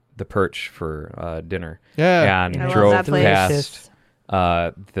the Perch for dinner. Yeah. And I love drove that place. past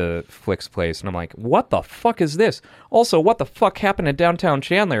the Flicks place, and I'm like, what the fuck is this? Also, what the fuck happened in downtown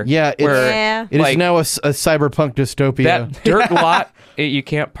Chandler? Yeah, it's, where Yeah. it is like, now a cyberpunk dystopia. that dirt lot, you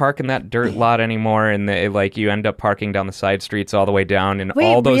can't park in that dirt lot anymore, and like you end up parking down the side streets all the way down, and Wait,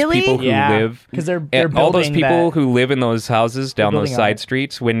 all those really? people who Yeah, live 'cause they're and all those building people that- who live in those houses down those building on side it.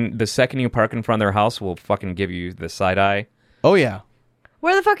 streets, when the second you park in front of their house, will fucking give you the side eye. Oh yeah.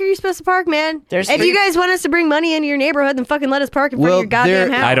 Where the fuck are you supposed to park, man? There's if three- you guys want us to bring money into your neighborhood, then fucking let us park in front Well, of your goddamn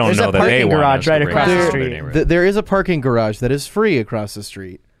there- house. I don't There's know a that they parking want garage us to right bring across it the to street. neighborhood. There is a parking garage that is free across the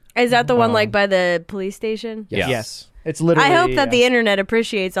street. Is that the one like by the police station? Yeah. Yes. It's literally. I hope that the internet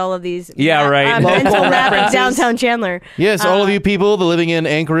appreciates all of these. Yeah, right. Mental Local map of references. downtown Chandler. Yes, all of you people that living in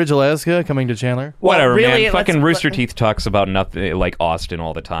Anchorage, Alaska, coming to Chandler. Well, Whatever, really, man. let's- Fucking Rooster Teeth talks about nothing like Austin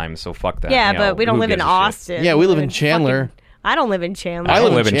all the time, so fuck that. Yeah, You but know, we don't who live in gives a shit? Austin. Yeah, we live in fucking- Chandler. I don't live in Chandler. I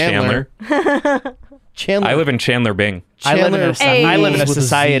live live in in Chandler. Chandler. I live in Chandler Bing. I live in a, Hey. I live in a With a Z.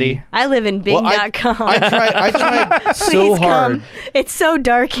 society. I live in Well, Bing.com. I tried so Please hard. come. It's so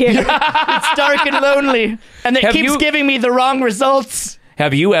dark here. It's dark and lonely, and it Have keeps you- giving me the wrong results.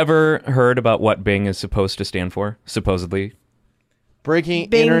 Have you ever heard about what Bing is supposed to stand for? Supposedly, Breaking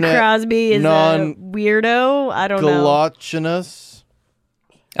Bing internet Crosby is a weirdo. I don't know. Galatinous.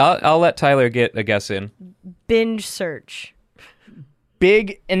 I'll let Tyler get a guess in. Binge search.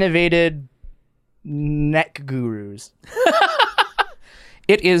 Big innovated neck gurus.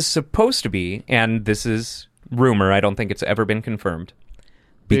 It is supposed to be, and this is rumor. I don't think it's ever been confirmed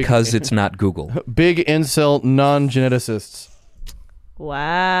because it's not Google. Big incel non-geneticists.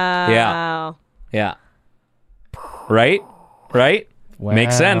 Wow. Yeah. Right?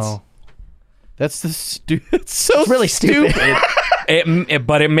 Makes sense. Wow. That's the It's so Really stupid.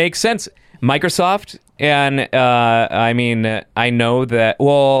 But it makes sense. Microsoft and I mean, I know that.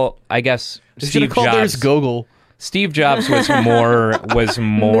 Well, I guess They should have called theirs Gogol. Steve Jobs was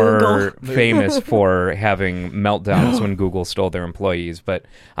more famous for having meltdowns when Google stole their employees. But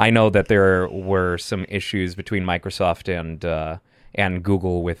I know that there were some issues between Microsoft and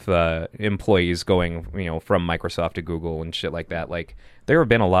Google with employees going, from Microsoft to Google and shit like that. Like there have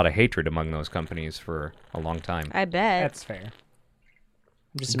been a lot of hatred among those companies for a long time. I bet. That's fair.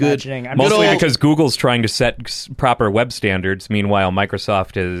 I'm just Good. imagining. I'm Mostly just because Google's trying to set proper web standards. Meanwhile,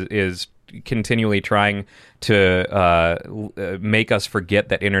 Microsoft is continually trying to make us forget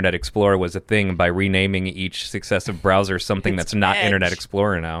that Internet Explorer was a thing by renaming each successive browser something that's not Edge. Internet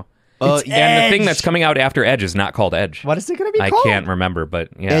Explorer now. It's And the thing Edge. that's coming out after Edge is not called Edge. What is it going to be I called? can't remember, but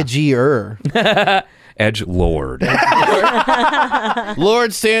yeah. Edgier. Edge Lord.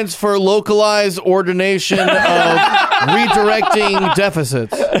 Lord stands for localized ordination of redirecting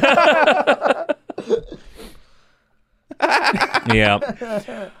deficits. Yeah.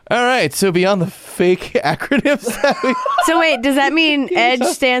 All right, so beyond the fake acronyms that we So wait, does that mean Edge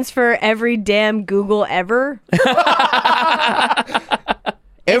stands for every damn Google ever?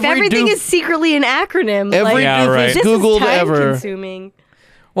 If everything is secretly an acronym, every Yeah, doofus right. this Googled is time ever. consuming.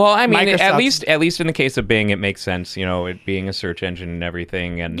 Well, I mean, at Microsoft's- least in the case of Bing, it makes sense, it being a search engine and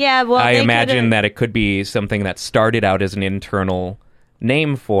everything. And Yeah, well, I they imagine could've- that it could be something that started out as an internal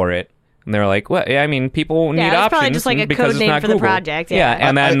name for it. And they're like, well, I mean, people need it's options probably just like a because code it's name not for the Google. project, yeah.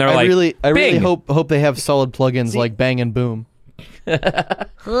 and then they're I like, really Bing. hope they have solid plugins like Bang and Boom.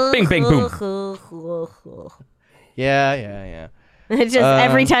 Bing, bing, boom. Yeah. It's just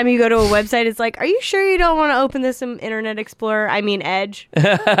every time you go to a website, it's like, are you sure you don't want to open this in Internet Explorer? I mean, Edge.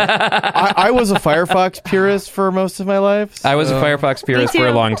 I was a Firefox purist for most of my life. I was a Firefox Me purist too. for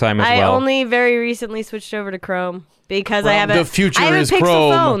a long time as I well. only very recently switched over to Chrome because I have the future I have is a Pixel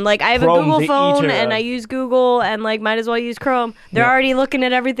Chrome. phone. Like I have Chrome, a Google the phone, eater and of- I use Google, and like might as well use Chrome. They're already looking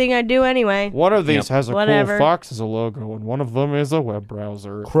at everything I do anyway. One of these has a Whatever. cool fox as a logo, and one of them is a web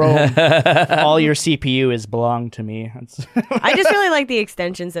browser. Chrome. All your CPU is belong to me. That's I just really like the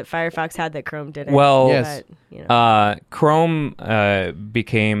extensions that Firefox had that Chrome didn't. Well, Yes. But, Chrome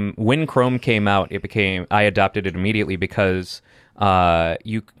became, when Chrome came out, I adopted it immediately because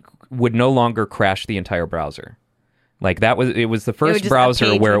you would no longer crash the entire browser. Like it was the first just- a browser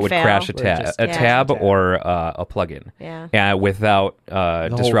page where it would would fail. crash a Where it just- tab yeah. or a plugin. Yeah. Without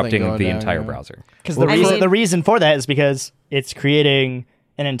thing disrupting going the down, entire yeah. browser. because I mean- the reason for that is because it's creating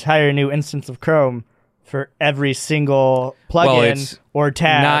an entire new instance of Chrome for every single plugin it's or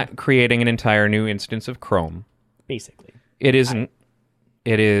tab. Not creating an entire new instance of Chrome. basically. It isn't.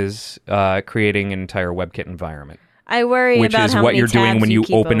 It is creating an entire WebKit environment, I worry which about is how what many you're doing tabs when you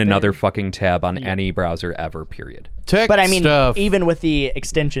keep open open. another fucking tab on any browser ever, period. Tech But I mean, stuff. even with the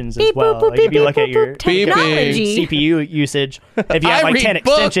extensions as Beep, well, boop, like if beep, you look boop, at your boop, technology. CPU usage, if you I have like read 10 books.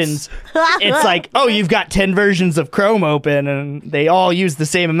 extensions, it's like, oh, you've got 10 versions of Chrome open, and they all use the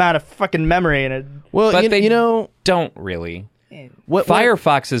same amount of fucking memory, and it, well, But they you know don't really. what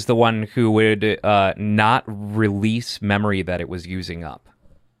Firefox is the one who would not release memory that it was using up.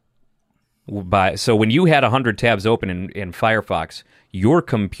 So when you had 100 tabs open in Firefox, your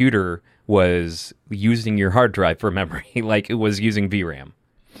computer was using your hard drive for memory, like it was using VRAM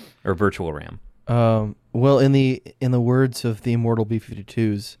or virtual RAM. Well, in the words of the immortal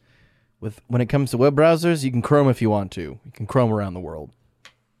B-52s, when it comes to web browsers, you can Chrome if you want to. You can Chrome around the world.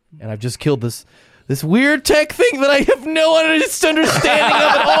 And I've just killed this weird tech thing that I have no understanding of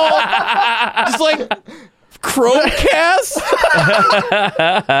at all. Just like Chromecast?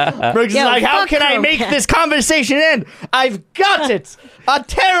 Brooks is Yo, like, how fuck can I make Chromecast." this conversation end? I've got it. A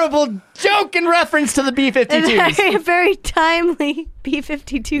terrible joke in reference to the A B-52s. very, very timely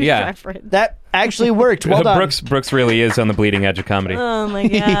B-52 Yeah. reference. That actually worked. Well done. Brooks really is on the bleeding edge of comedy. Oh my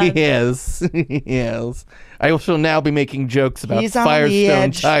god. Yes. Yes. I shall now be making jokes about He's on the Firestone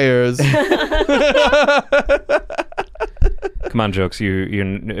edge. tires. Come on, jokes.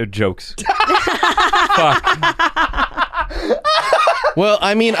 You jokes. Fuck. Well,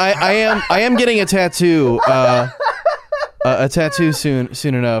 I mean, I am getting a tattoo. A tattoo soon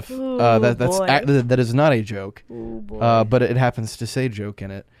enough. That is not a joke. But it happens to say joke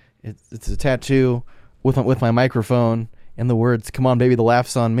in it. It's a tattoo with my microphone and the words "Come on, baby, the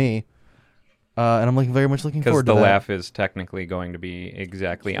laugh's on me." And I'm very much looking Because forward to the that. laugh is technically going to be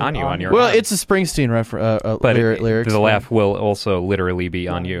exactly on you, on your Well, arm. it's a Springsteen but lyrics. the laugh will also literally be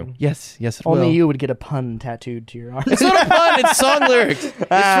on you. Yes, it Only will. you would get a pun tattooed to your arm. It's not a pun. It's song lyrics. It's from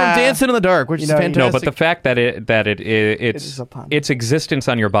Dancing in the Dark, which is You know, fantastic. No, but the fact that it's is a pun. its existence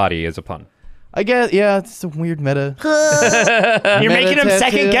on your body is a pun. I guess, yeah, it's a weird meta. You're making him tattoo.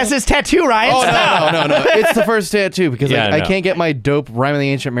 second guess his tattoo, Ryan. Oh, Stop. no. It's the first tattoo because Yeah, I no. can't get my dope Rhyme of the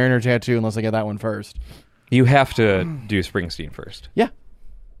Ancient Mariner tattoo unless I get that one first. You have to do Springsteen first. Yeah.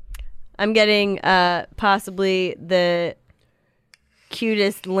 I'm getting possibly the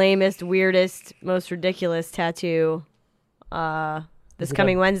cutest, lamest, weirdest, most ridiculous tattoo this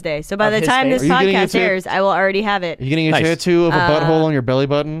coming Wednesday. So by of the his time face? this Are you getting podcast it too? airs, I will already have it. Are you getting a Nice. tattoo of a butthole on your belly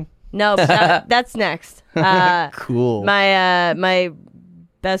button? No, but that's next. Cool. My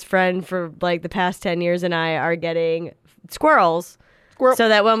best friend for like the past 10 years and I are getting squirrels. So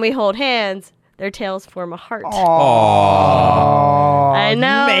that when we hold hands, their tails form a heart. I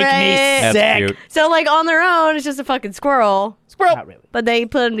know, You make me right? That's sick. cute. So like on their own, it's just a fucking squirrel. Not really. But they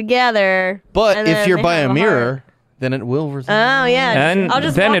put them together. But and if then you're they by have a heart. mirror, then it will resemble. Oh yeah, And I'll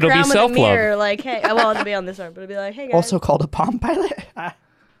just then walk it'll be around with a self-love. mirror, like, hey, well, it'll be on this arm, but it'll be like, hey guys. Also called a Palm Pilot.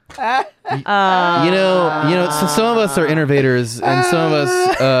 So some of us are innovators, and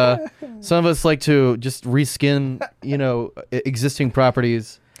some of us like to just reskin, existing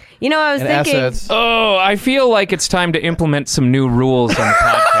properties you know, I was and thinking. assets. Oh, I feel like it's time to implement some new rules on the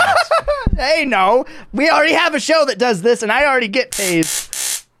podcast. Hey, no. We already have a show that does this, and I already get paid.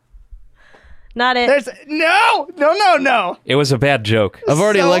 Not it. There's no. It was a bad joke. I've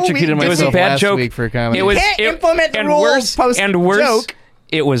already So electrocuted we- It was a myself bad last joke. week for comedy. It was Can't implement the and rules worse, post and worse, joke.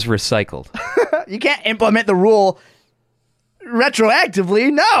 it was recycled. You can't implement the rule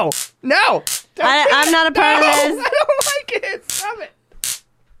retroactively. No. I'm not a part of this. I don't like it. Stop it.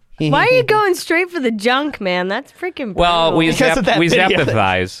 Why are you going straight for the junk, man? That's freaking. Well, we Because of that zapped video. the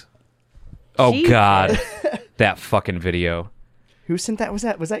thighs. Oh Jesus. God, that fucking video. Who sent that? Was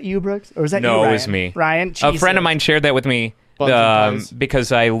that you, Brooks? Or was that you, No, Ryan? it was me. Ryan? A friend Jesus. of mine shared that with me Buns and thighs.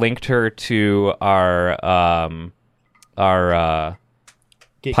 because I linked her to our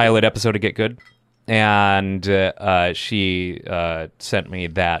Get pilot episode of Get Good, and she sent me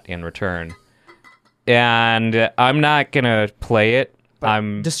that in return. And I'm not gonna play it.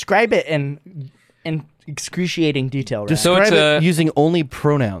 Describe it in excruciating detail, Ryan. So Describe it's it using only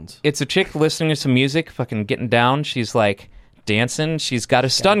pronouns. It's a chick listening to some music, fucking getting down. She's like dancing. She's got a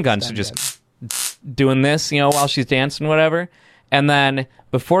stun gun, so just doing this, while she's dancing, whatever. And then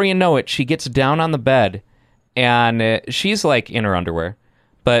before you know it, she gets down on the bed, and she's like in her underwear.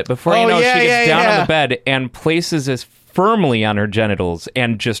 But before you know, it, she gets down on the bed and places it firmly on her genitals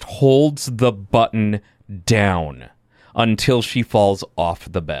and just holds the button down until she falls off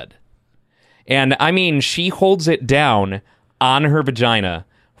the bed. And I mean, she holds it down on her vagina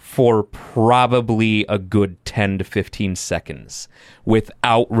for probably a good 10 to 15 seconds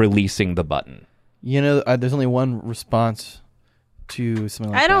without releasing the button. There's only one response to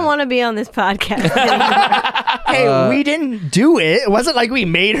something like I don't that. want to be on this podcast. Hey, we didn't do it. It wasn't like we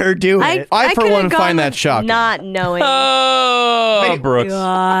made her do it. I, for could've one, gone find that with shocking. Not knowing. Oh, Brooks.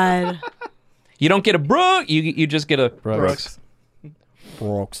 God. You don't get a Brooks. You just get a Brooks.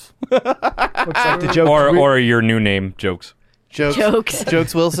 Brooks. Looks like the joke. Or your new name, Jokes. Jokes.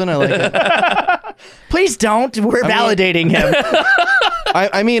 Jokes Wilson. I like it. Please don't. We're validating him.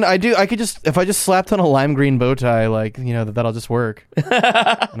 I mean, I do. I could just, if I just slapped on a lime green bow tie, that'll just work.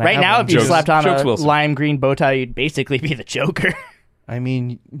 Right now, if you Jokes- slapped on Jokes a Wilson. lime green bow tie, you'd basically be the Joker. I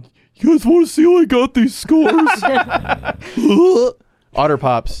mean, you guys want to see how I got these scores? Otter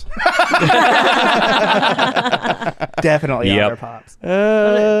Pops. Definitely Yep. Otter Pops.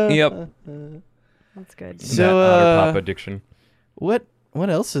 Yep. That's good. So, that Otter Pop addiction. what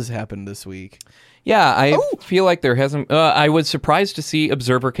else has happened this week? Yeah, I feel like there hasn't. I was surprised to see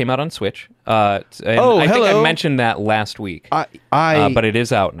Observer came out on Switch. And I think I hello. mentioned that last week. I But it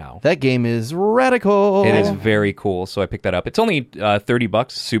is out now. that game is radical. It is very cool, so I picked that up. It's only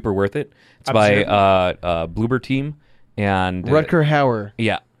 $30, super worth it. It's by Bloober Team and Rutger Hauer.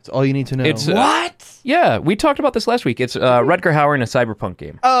 Yeah, That's all you need to know. it's yeah, we talked about this last week. It's Rutger Hauer in a cyberpunk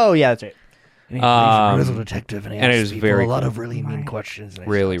game. Oh yeah, that's right. Rizzle detective, and, he and it asks is people very a lot cool. of really mean questions. and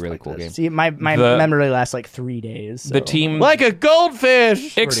he Really, sounds really like cool this. game. See, my The- memory lasts like 3 days. So The team, Like a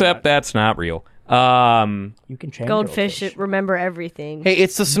goldfish. except that's not real. you can train Goldfish remember everything. Hey,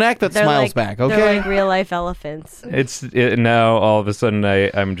 it's the snack that They're smiles like, back. They're Okay. like real life elephants. Now all of a sudden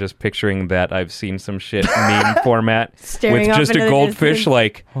I'm just picturing that I've seen some shit meme format Staring with off just into a the goldfish distance.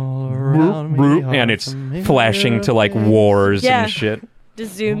 like and it's flashing to like wars Yeah. and shit.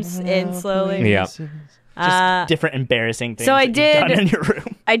 Just zooms in slowly. Yeah. different embarrassing things. so I that you've done did- in your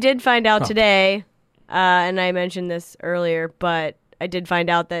room. I did find out today, and I mentioned this earlier, but I did find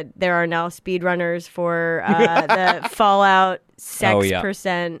out that there are now speedrunners for the Fallout sex Oh, yeah.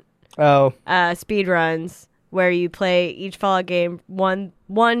 percent Oh, speed runs, where you play each Fallout game one,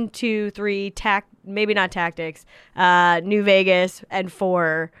 2, 3, maybe not tactics, New Vegas, and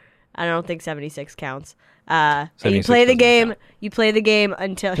 4. I don't think 76 counts. And you 76 play the doesn't game. count. You play the game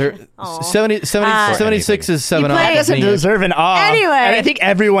until. Aw. 76 is 7 You play- off. I doesn't deserve an awe. Anyway. and I think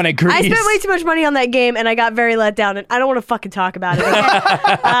everyone agrees. I spent way too much money on that game, and I got very let down. And I don't want to fucking talk about it.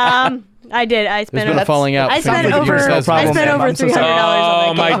 Okay? I did. I There's spent. been a falling out. I between spent you and over. your I husband. spent over I'm so $300 sorry. on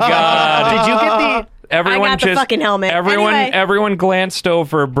Oh that my game. god! Did you get the? Everyone I got the just fucking helmet. Everyone, Anyway. everyone glanced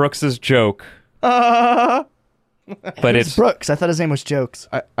over Brooks's joke, but it's Brooks. I thought his name was Jokes.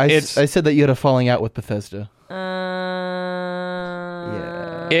 I It's- said that you had a falling out with Bethesda.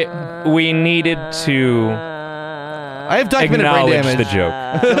 we needed to I have documented brain acknowledge damage. the joke.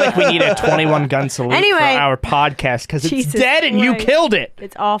 I feel like we need a 21 gun salute Anyway. for our podcast because it's Jesus dead and you Christ. killed it.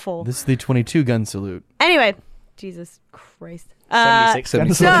 It's awful. This is the 22 gun salute. Anyway, Jesus Christ. 76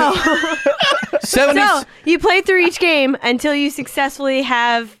 gun salute. So, 70. so you play through each game until you successfully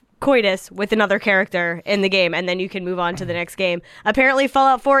have coitus with another character in the game, and then you can move on to the next game. Apparently,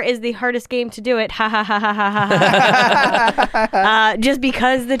 Fallout 4 is the hardest game to do it. Ha ha ha ha ha ha ha. Just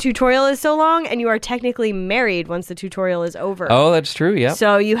because the tutorial is so long, and you are technically married once the tutorial is over. Oh, that's true. Yeah,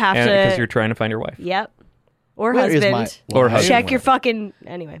 So you have because to. you're trying to find your wife Yep. Or Where is husband. my or wife? husband. Check your fucking.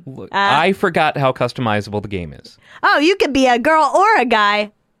 Anyway. I forgot how customizable the game is. Oh, you could be a girl or a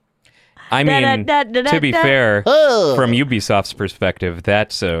guy. I mean, to be fair, from Ubisoft's perspective,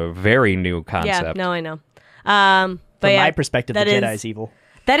 that's a very new concept. Yeah, no, I know. But From yeah, my perspective, the that is- Jedi's evil.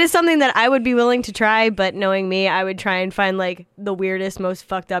 That is something that I would be willing to try, but knowing me, I would try and find like the weirdest, most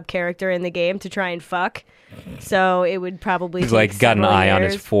fucked up character in the game to try and fuck. So it would probably He's take like got an several eye on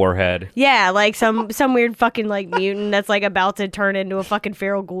his years. forehead. Yeah, like some weird fucking like mutant that's like about to turn into a fucking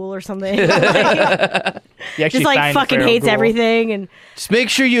feral ghoul or something. You actually Just like find the fucking feral hates ghoul. everything and Just make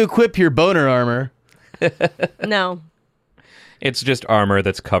sure you equip your boner armor. no. It's just armor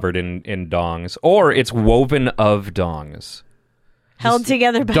that's covered in dongs, or it's woven of dongs. Held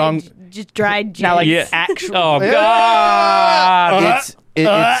together by dong- just dried Now, like Yeah. actual. Oh God!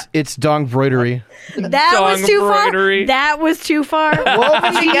 It's dong broidery. That was dong too far. embroidery. That was too far.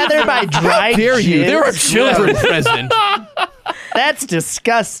 Woven together by dried Dare you? jizz. There are children present. That's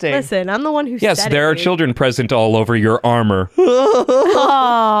disgusting. Listen, I'm the one who Yes, said there it, are dude. children present all over your armor.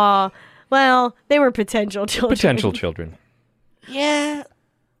 Aw. Well, they were potential children. Potential children. Just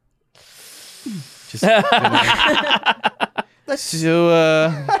so,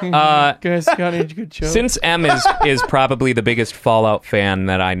 guys, got any good joke? Since M is probably the biggest Fallout fan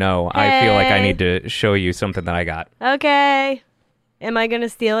that I know, I feel like I Hey. need to show you something that I got. Okay. Am I going to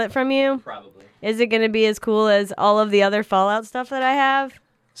steal it from you? Probably. Is it going to be as cool as all of the other Fallout stuff that I have?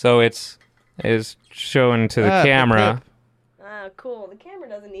 So it's shown to the camera. Oh, cool. The camera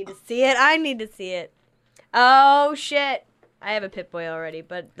doesn't need to see it. I need to see it. Oh, shit. I have a Pip-Boy already,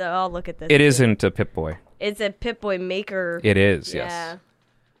 but I'll look at this. It isn't a Pip-Boy. It's a Pip-Boy maker. It is, Yeah. yes.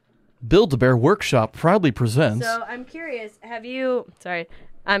 Build-A-Bear Workshop proudly presents. So I'm curious. Have you? Sorry,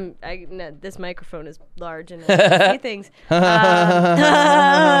 no, this microphone is large and I can see things. Have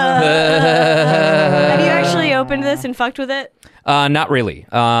you actually opened this and fucked with it? Not really.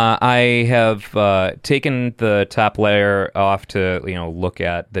 I have taken the top layer off to look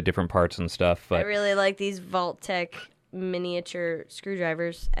at the different parts and stuff. I But really like these Vault-Tec miniature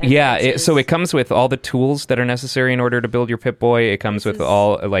screwdrivers. yeah, so it comes with all the tools that are necessary in order to build your Pip-Boy. It comes with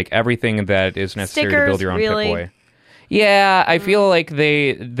all everything that is necessary to build Stickers, your own really? Pip-Boy. Yeah, I feel like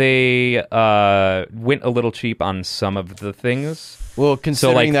they went a little cheap on some of the things. Well,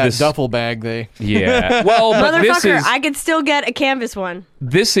 considering that this- duffel bag, they Yeah. Well, but this Motherfucker, is I could still get a canvas one.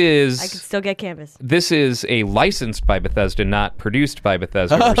 this I could is still get canvas. this is a licensed by Bethesda, not produced by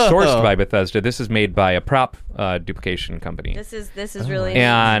Bethesda or sourced by Bethesda. This is made by a prop duplication company. This is really.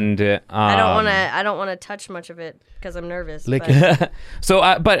 And I don't want to touch much of it because I'm nervous. Lick but- So,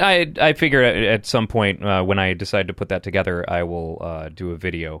 but I figure at some point when I decide to put that together, I will do a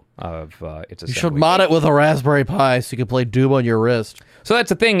video of its assembly. you should mod it with a Raspberry Pi so you can play Doom on your wrist. So that's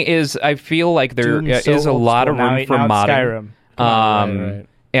the thing is, I feel like there Doom's is so a old lot of school. room Now for it's modding. Skyrim. Right.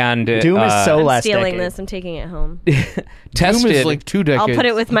 And Doom is so I'm last stealing decade. this. I'm taking it home. tested. Doom is like 2 decades. I'll put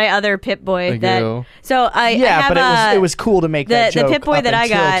it with my other Pip-Boy. ago. So I Yeah, have but it was cool to make that the joke Pip-Boy up that I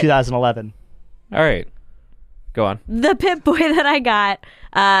until got- 2011. All right, go on. the Pip-Boy that I got.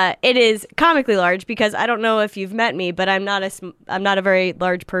 It is comically large because I don't know if you've met me, but I'm not a very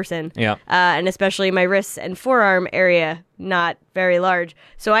large person. Yeah. And especially my wrists and forearm area, not very large.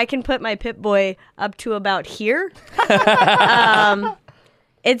 So I can put my Pip-Boy up to about here.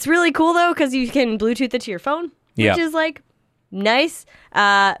 It's really cool though because you can Bluetooth it to your phone, Yeah. which is like nice.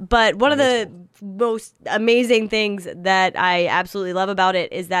 But one of the most amazing things that I absolutely love about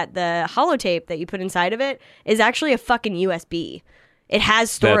it is that the holotape that you put inside of it is actually a fucking USB. It has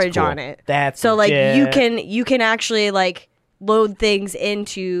storage cool. on it. That's so like legit. you can actually like load things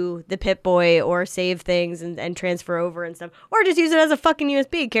into the Pip-Boy or save things and transfer over and stuff, or just use it as a fucking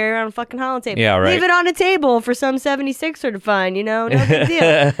USB, carry around a fucking holotape. Yeah, right. Leave it on a table for some 76er to find, no big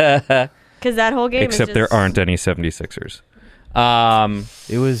deal. Because that whole game Except is there just... aren't any 76ers.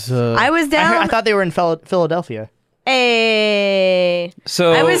 It was. I was down. I thought they were in Philadelphia. Hey.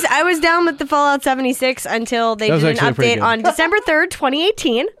 So I was down with the Fallout 76 until they That was did an actually pretty update good. on December 3rd,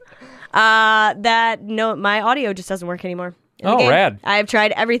 2018. My audio just doesn't work anymore. in the Oh, game. rad. I've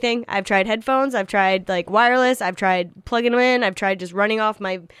tried everything. I've tried headphones. I've tried like wireless. I've tried plugging them in. I've tried just running off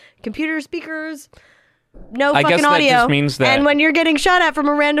my computer speakers. No I fucking guess that audio. just means that- And when you're getting shot at from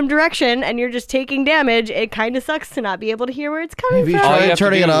a random direction and you're just taking damage, it kind of sucks to not be able to hear where it's coming Have you from. All you tried have to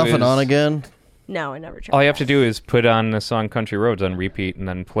turning it do off and is- on again? No, I never tried. all you have to do is put on the song "Country Roads" on repeat and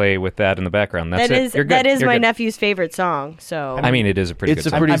then play with that in the background. That's That it. is You're good. that is You're my good. nephew's favorite song. So I mean, it is a pretty It's good a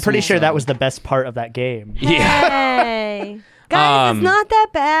song. pretty- I'm pretty sweet sure that song. was the best part of that game. Hey. Guys, Um, it's not that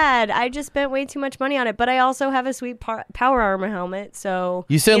bad. I just spent way too much money on it, but I also have a sweet power armor helmet, so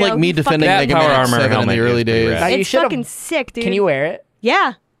You sound like me defending That Mega power Man armor 7 in helmet the is early pretty days. rad. Now, you It's should've- fucking sick, dude. Can you wear it?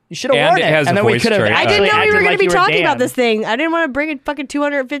 Yeah. You should have And worn it it. has and a then we voice could have. trait. I didn't know we were going to be talking about this thing. I didn't want to bring a fucking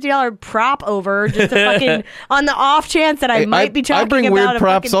 $250 prop over just to fucking on the off chance that I might be talking I bring about weird a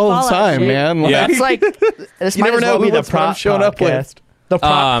props fucking all the Fallout time, shit. man. Yeah. It's like this You might never as know well be who the that's what I'm prop showing up with. podcast. The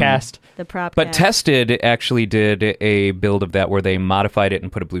propcast. The prop. But guy. Tested actually did a build of that where they modified it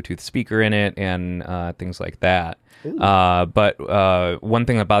and put a Bluetooth speaker in it and things like that. But one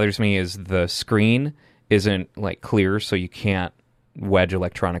thing that bothers me is the screen isn't like clear, so you can't wedge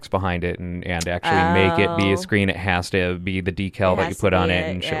electronics behind it and actually make it be Oh. a screen. It has to be the decal It that has you to put on be it it,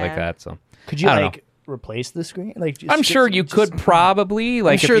 and shit yeah. like that. So Could you I don't like replace the screen? Like, just I'm get sure some- you just could probably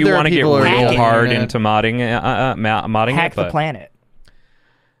like sure if you there are want to get people who are real doing hard that. into modding hack it. the But, planet.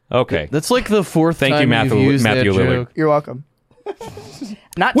 okay. That's like the fourth Thank you, time Matthew- you've used Matthew that Lillard. joke. You're welcome.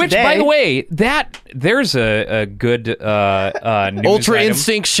 Not Which, today. by the way, that there's a good news Ultra item.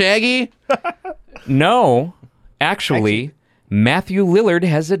 Instinct Shaggy? No, actually, Matthew Lillard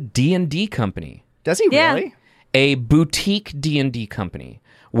has a D&D company, Does he Yeah. really? a boutique D&D company,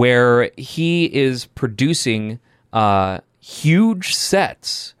 where he is producing huge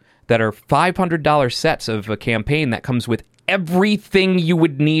sets that are $500 sets of a campaign that comes with everything you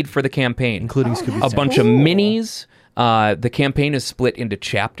would need for the campaign, Including Scooby a bunch of minis. The campaign is split into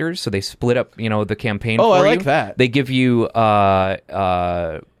chapters, so they split up, the campaign. Oh, for I like you. that. They give you,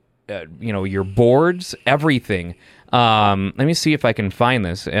 your boards, everything. Let me see if I can find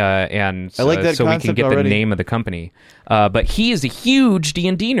this, and I like that so we can concept get already. the name of the company. But he is a huge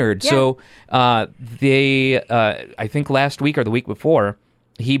D&D nerd, so they, I think last week or the week before,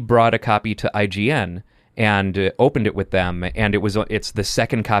 he brought a copy to IGN and opened it with them, and it's the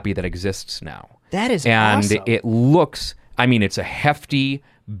second copy that exists now. That is And awesome. it looks, it's a hefty,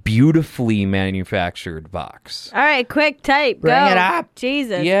 beautifully manufactured box. All right, quick type. Bring go. it up.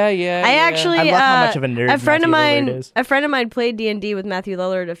 Jesus. Yeah. I actually I love how much of a nerd a friend Matthew of Lillard mine is. a friend of mine played D&D with Matthew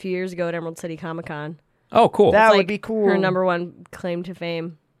Lillard a few years ago at Emerald City Comic Con. Oh, cool. That It's would be cool. Her number one claim to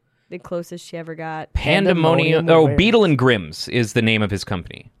fame, the closest she ever got. Pandemonium. Pandemonium Oh, Awareness. Beetle and Grimm's is the name of his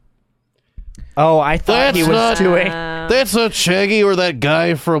company. Oh, I thought That's he was not- doing. That's not Shaggy or that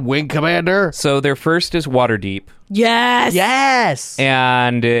guy from Wing Commander. So their first is Waterdeep, Yes. Yes.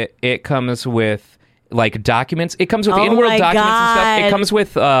 and it comes with like documents. It comes with Oh in-world my documents and stuff. It God. comes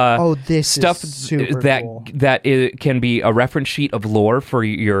with this stuff is super that cool. can be a reference sheet of lore for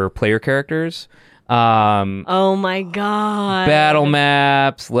your player characters. Oh my god. Battle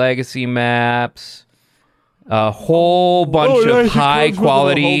maps, legacy maps, a whole bunch nice. of It high comes with a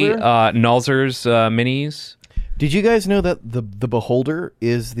quality beholder? Nulzer's minis. Did you guys know that the Beholder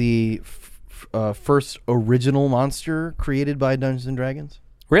is the first original monster created by Dungeons and Dragons?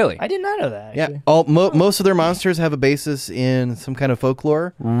 Really? I did not know that. Yeah, Actually. most of their monsters have a basis in some kind of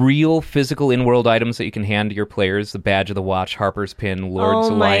folklore. Real physical in-world items that you can hand to your players: the Badge of the Watch, Harper's Pin, Lord's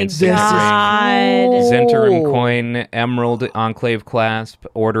Oh my Alliance, god. Zentarum coin, Emerald Enclave clasp,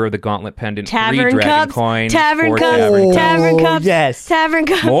 Order of the Gauntlet pendant, 3 Tavern dragon cups. coins, Tavern 4 cups. tavern cups. Tavern cups. yes. Tavern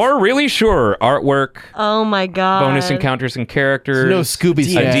cups. More? Really? Sure. Artwork, Oh my god. bonus encounters and characters, No Scooby a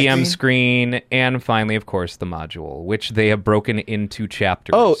snacks. DM screen, and finally, of course, the module, which they have broken into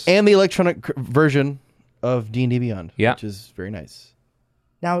chapters. Oh, and the electronic version of D&D Beyond, Yeah. which is very nice.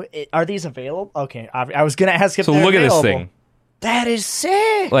 Now, are these available? Okay, I was gonna ask if so they're look at this available. thing. That is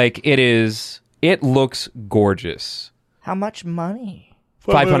sick. Like it looks gorgeous. How much money?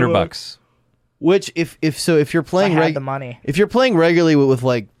 $500. Which, if you're playing I had the money. if you're playing regularly with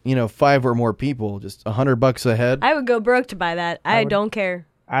like 5 or more people, just $100 a head. I would go broke to buy that. I don't care.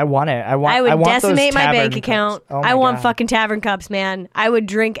 I want it. I want. I would want those decimate my tavern bank account. cups. Oh my I want God. fucking tavern cups, man. I would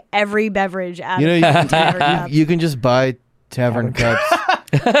drink every beverage out You know, of you, tavern cups. you can just buy tavern cups.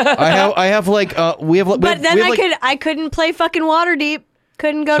 I have like we have. But then I couldn't play fucking Waterdeep.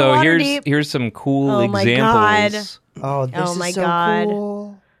 Couldn't go to So Waterdeep. here's some cool Oh my examples. Oh, this Oh is my so God.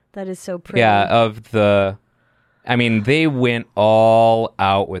 cool. That is so pretty. Yeah, of the I mean, they went all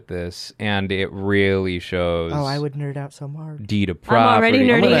out with this, and it really shows. Oh, I would nerd out so hard. Deed of I'm property. already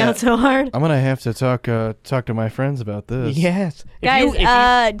nerding gonna- out so hard. I'm gonna have to talk to my friends about this. Yes, Guys,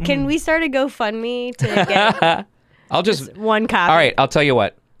 can we start a GoFundMe to get I'll just. one copy? All right, I'll tell you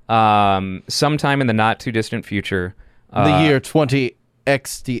what. Sometime in the not too distant future, The year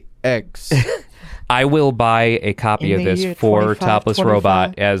 20XDX. I will buy a copy In of the this year for 25, Topless 25.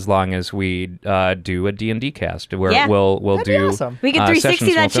 Robot as long as we do a D&D cast where Yeah. we'll That'd be do awesome. We could 360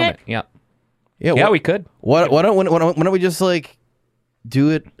 sessions that film shit. it. Yeah. Yeah, Yeah, we could. Why don't we just like do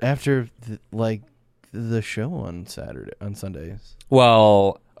it after the show on Sundays?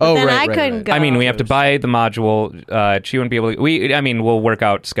 Well, Oh, then right, I couldn't go. I mean, we have to buy the module. She wouldn't be able to. We'll work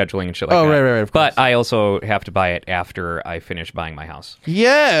out scheduling and shit like Oh, that. right, of But course. I also have to buy it after I finish buying my house.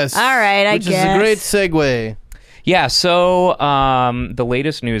 Yes. All right, I which is a guess. great segue. Yeah, so the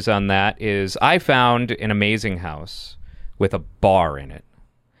latest news on that is I found an amazing house with a bar in it.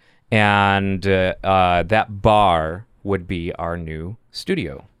 And that bar would be our new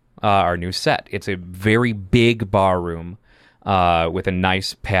studio, our new set. It's a very big bar room with a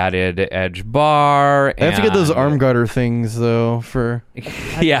nice padded edge bar. I have to get those and- arm garter things though. For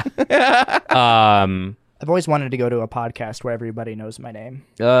Yeah. I've always wanted to go to a podcast where everybody knows my name.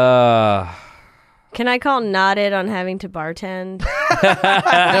 Can I call Knotted on having to bartend?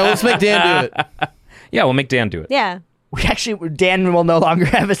 no, let's make Dan do it. Yeah, we'll make Dan do it. Yeah. We actually, Dan will no longer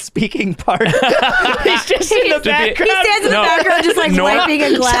have a speaking part. He's just in the He background. stands in No. the background just like Nor- wiping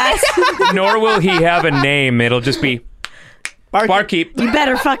a glass. Nor will he have a name. It'll just be Barkeep. You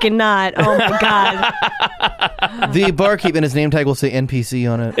better fucking not. Oh my god. The barkeep and his name tag will say NPC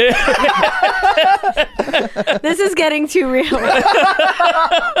on it. This is getting too real.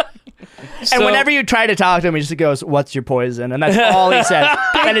 And whenever you try to talk to him, he just goes, "What's your poison?" And that's all he says.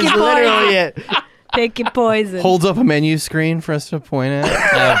 That is your literally it. Pick your poison. Holds up a menu screen for us to point at,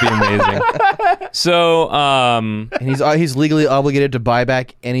 That'd be amazing. So, and he's legally obligated to buy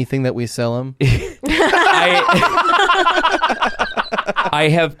back anything that we sell him. I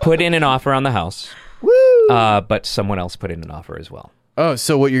have put in an offer on the house. But someone else put in an offer as well. Oh,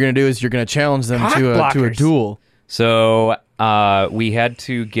 so what you're gonna do is you're gonna challenge them to a blockers. duel. So we had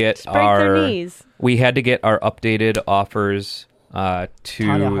to get Break their knees. we had to get our updated offers Tanya to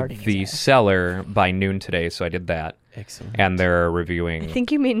Harding is the ass. seller by noon today. So I did that, Excellent. and they're reviewing. I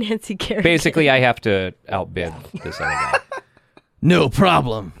think you mean Nancy Kerrigan. Basically, I have to outbid this other guy. No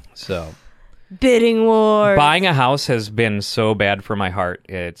problem. So bidding war. buying a house has been so bad for my heart.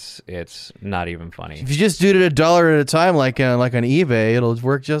 It's not even funny. If you just do it $1 at a time, like on eBay, it'll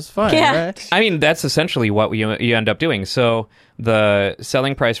work just fine. Yeah. Right? I mean, that's essentially what you end up doing. So the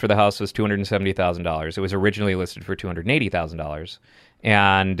selling price for the house was $270,000. It was originally listed for $280,000,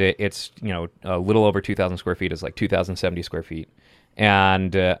 and it's a little over 2,000 square feet. Is like 2,070 square feet,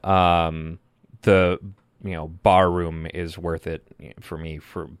 and the bar room is worth it for me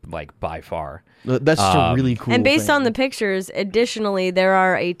for like by far. That's just a really cool. And based thing. on the pictures, additionally, there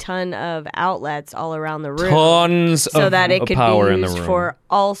are a ton of outlets all around the room. Tons so of that it could power be in the used room. for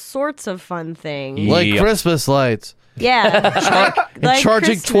all sorts of fun things. like Yep. Christmas lights, Yeah. like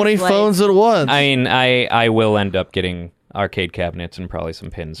charging Christmas 20 lights. phones at once. I mean, I will end up getting arcade cabinets and probably some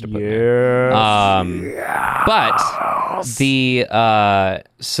pins to put there. But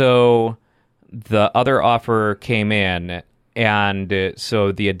so the other offer came in, and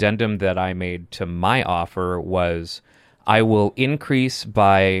so the addendum that I made to my offer was I will increase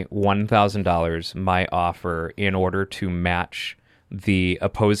by $1,000 my offer in order to match the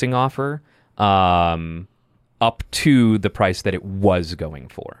opposing offer up to the price that it was going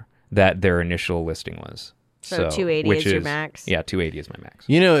for, that their initial listing was. So 280 which is your max? Yeah, 280 is my max.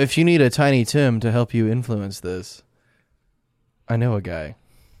 if you need a Tiny Tim to help you influence this, I know a guy.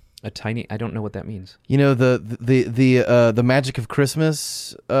 I don't know what that means. The magic of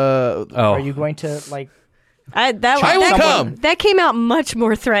Christmas. Are you going to like? I will come. That came out much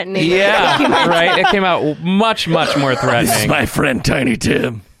more threatening. Yeah, right? It came out much, much more threatening. friend Tiny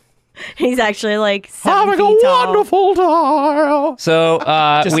Tim. He's actually like 7 Having feet a tall. wonderful time. So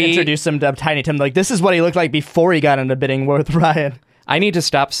Just introduce him to Tiny Tim. Like, this is what he looked like before he got into bidding with Ryan. I need to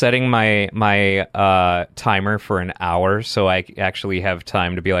stop setting my timer for an hour so I actually have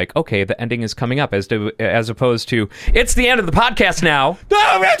time to be like, okay, the ending is coming up, as opposed to it's the end of the podcast now.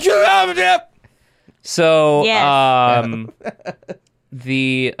 So Yes.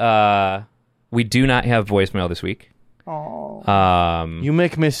 we do not have voicemail this week. You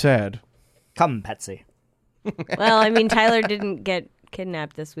make me sad. Come, Betsy. Well, I mean, Tyler didn't get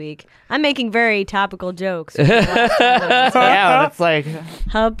kidnapped this week. I'm making very topical jokes. Yeah, that's like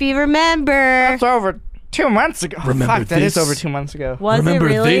Hope you remember. that's over 2 months ago. Remember Fuck, that is this? over 2 months ago. Was Remember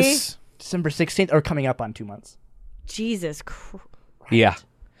it really? this? December 16th, or coming up on 2 months. Jesus Christ. Yeah.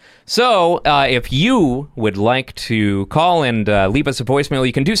 So, if you would like to call and leave us a voicemail,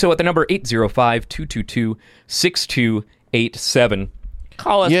 you can do so at the number 805-222-6287.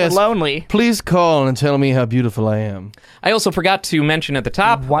 Call us Yes. for lonely. Please call and tell me how beautiful I am. I also forgot to mention at the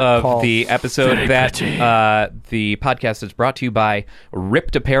top What of call? the episode that the podcast is brought to you by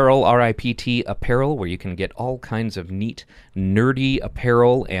Ripped Apparel, RIPT Apparel, where you can get all kinds of neat, nerdy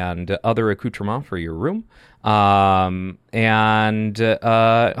apparel and other accoutrements for your room. And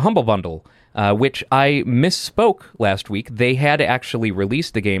Humble Bundle, which I misspoke last week. They had actually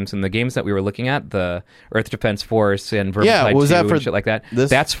released the games, and the games that we were looking at, the Earth Defense Force and Vermintide was 2 that for and shit like that, this?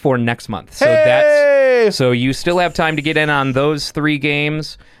 that's for next month. So Hey! so you still have time to get in on those 3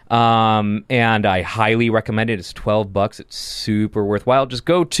 games. And I highly recommend it. It's $12. It's super worthwhile. Just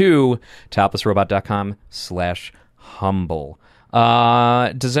go to toplessrobot.com/humble.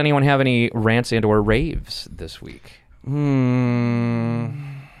 Does anyone have any rants and or raves this week?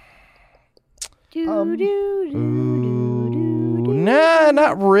 Nah,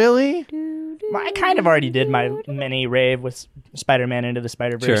 not really. I kind of already did my mini rave with Spider-Man Into the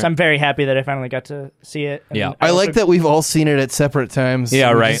Spider-Verse. Sure. I'm very happy that I finally got to see it. And Yeah. I also- like that we've all seen it at separate times.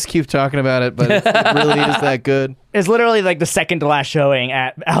 Yeah, We right. Just keep talking about it, but it really is that good. It's literally like the second to last showing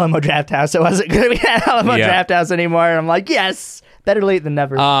at Alamo Draft House. It wasn't going to be at Alamo Yeah. Draft House anymore. And I'm like, yes, better late than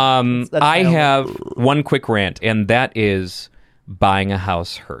never. That's I my only- have one quick rant, and that is buying a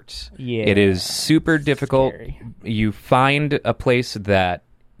house hurts. Yeah. It is super difficult. Scary. You find a place that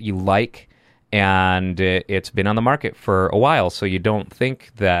you like, and it's been on the market for a while, so you don't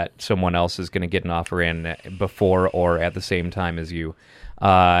think that someone else is going to get an offer in before or at the same time as you.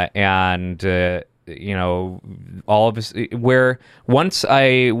 You know, all of us, where once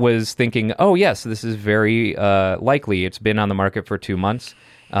I was thinking, oh, yes, this is very likely. It's been on the market for 2 months.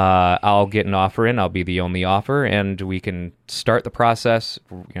 I'll get an offer in. I'll be the only offer, and we can start the process,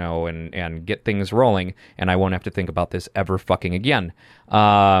 you know, and get things rolling, and I won't have to think about this ever fucking again.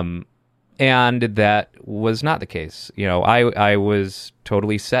 And that was not the case. You know, I was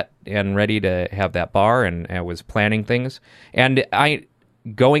totally set and ready to have that bar, and I was planning things. And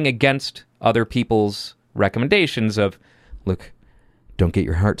going against other people's recommendations of, look, don't get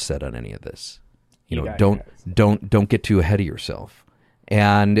your heart set on any of this. You know, don't get too ahead of yourself.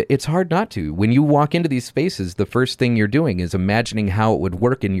 And it's hard not to. When you walk into these spaces, the first thing you're doing is imagining how it would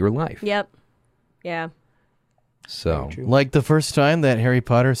work in your life. Yep. Yeah. So, Like the first time that Harry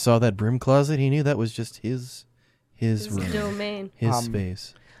Potter saw that broom closet, he knew that was just his room, Domain. his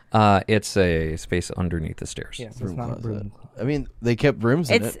space. It's a space underneath the stairs. Yes, it's not a broom. I mean, they kept rooms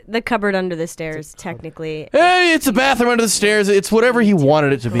in It's it. the cupboard under the stairs, technically. Hey, it's a bathroom under the stairs. It's whatever he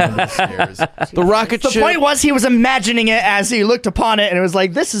wanted it to be under the stairs. The rocket The ship. point was he was imagining it as he looked upon it, and it was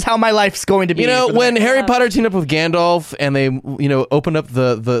like, "This is how my life's going to be." You know, for the when next- Harry Potter teamed up with Gandalf and they, opened up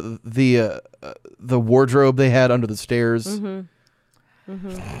the wardrobe they had under the stairs.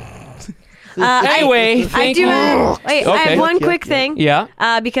 Anyway, I thank do. you. I Okay. have one quick thing. Yeah.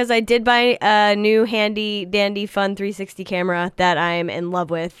 Because I did buy a new handy dandy fun 360 camera that I'm in love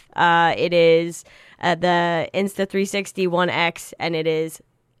with. It is the Insta360 One X, and it is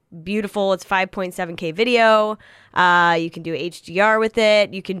beautiful. It's 5.7K video. You can do HDR with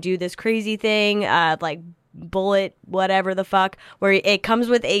it. You can do this crazy thing, like bullet, whatever the fuck, where it comes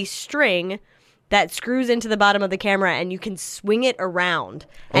with a string that screws into the bottom of the camera, and you can swing it around,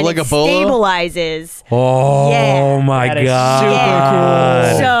 and like it a bolo? stabilizes. Oh Yeah. my That is god.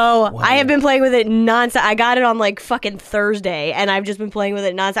 super cool. So I have been playing with it nonstop. I got it on like fucking Thursday, and I've just been playing with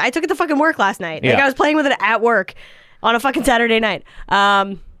it nonstop. I took it to fucking work last night. Like Yeah. I was playing with it at work on a fucking Saturday night.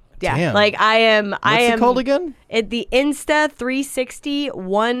 Yeah, Damn. like I am. What's I am it called again? The Insta360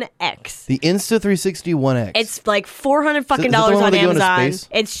 One X. The Insta360 One X. It's like $400 fucking Is it the dollars one where on they go into Amazon. space?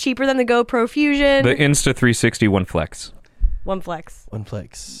 It's cheaper than the GoPro Fusion. The Insta360 One Flex. One Flex. One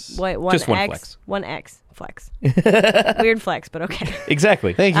Flex. Wait, One Just one X. flex. One X flex. Weird flex, but okay.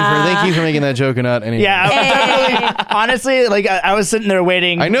 Exactly. Thank you for making that joke and not anything. Yeah, definitely. Honestly, like I was sitting there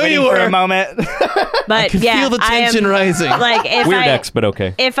waiting. I know waiting you for were. a moment. But Can yeah, feel the tension rising. Like if Weird I, X, but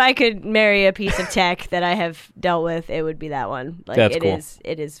okay. If I could marry a piece of tech that I have dealt with, it would be that one. Like That's it cool.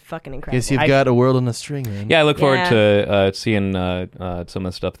 it is fucking incredible. Guess you've got a world on a string, man. Yeah, I look forward Yeah. to seeing some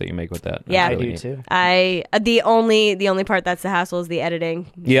of the stuff that you make with that. Yeah. That's I really do neat. too. I the only part that's the hassle is the editing,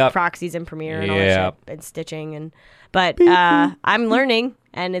 Yep. proxies and Premiere and all that Yep. shit, and stitching but I'm learning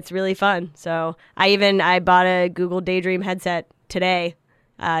and it's really fun. So I bought a Google Daydream headset today.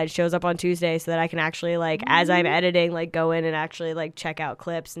 It shows up on Tuesday so that I can actually like as I'm editing like go in and actually like check out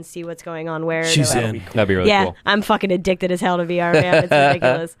clips and see what's going on where. She's They're- in. That'd be really yeah, cool. I'm fucking addicted as hell to VR, man. It's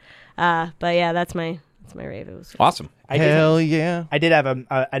ridiculous. But yeah, that's my rave. It was Awesome. Hell yeah. I did have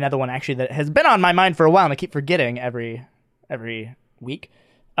another one actually that has been on my mind for a while, and I keep forgetting every week.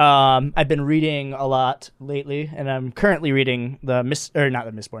 I've been reading a lot lately, and I'm currently reading not the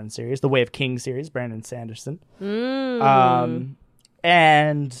Mistborn series, the Way of Kings series, Brandon Sanderson.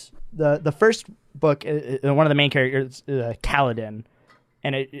 And the first book, one of the main characters, Kaladin,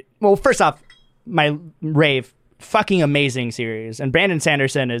 and first off, my rave. Fucking amazing series, and Brandon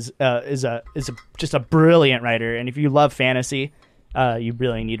Sanderson is just a brilliant writer. And if you love fantasy, you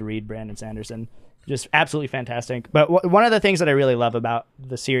really need to read Brandon Sanderson. Just absolutely fantastic. But one of the things that I really love about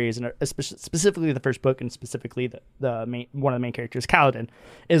the series, and specifically the first book, and specifically the main, one of the main characters, Kaladin,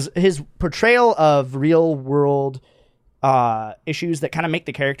 is his portrayal of real world issues that kind of make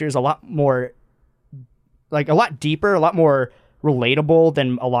the characters a lot more, like a lot deeper, a lot more relatable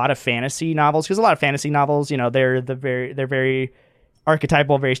than a lot of fantasy novels, because a lot of fantasy novels, they're very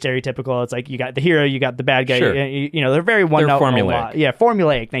archetypal, very stereotypical. It's like you got the hero, you got the bad guy. Sure. They're very one note. formulaic. Yeah,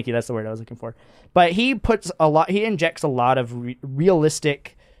 formulaic. Thank you. That's the word I was looking for. But he injects a lot of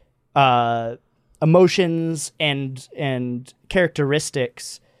realistic emotions and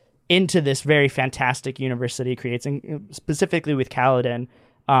characteristics into this very fantastic universe that he creates, and specifically with Kaladin,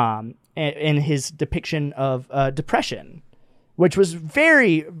 in his depiction of depression, which was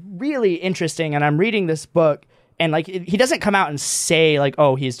really interesting. And I'm reading this book, and like he doesn't come out and say like,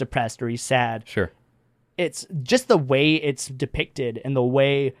 oh, he's depressed or he's sad. Sure. It's just the way it's depicted and the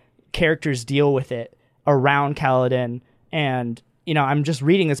way characters deal with it around Kaladin. And I'm just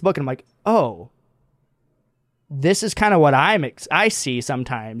reading this book and I'm like, oh, this is kind of what I see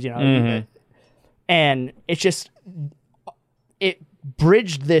sometimes, and it's just, it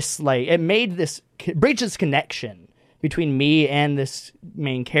bridged this, like, it made this, bridged this connection between me and this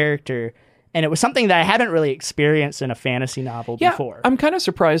main character. And it was something that I haven't really experienced in a fantasy novel before. I'm kind of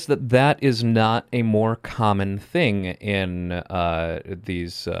surprised that is not a more common thing in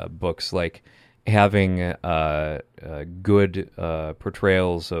these books, like having good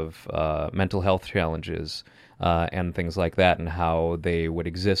portrayals of mental health challenges and things like that, and how they would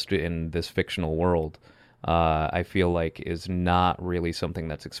exist in this fictional world. I feel like is not really something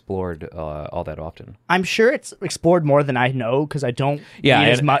that's explored all that often. I'm sure it's explored more than I know, because I don't read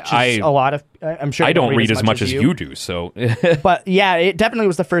as and much as a lot of. I'm sure I don't read as much as you do. So, But yeah, it definitely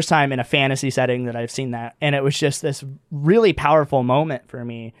was the first time in a fantasy setting that I've seen that, and it was just this really powerful moment for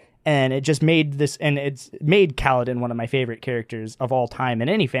me. And it just made this, and it's made Kaladin one of my favorite characters of all time in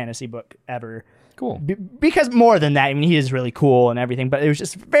any fantasy book ever. Cool. Because more than that, I mean, he is really cool and everything, but it was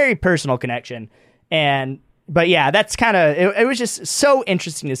just a very personal connection. But yeah, that's kind of, it was just so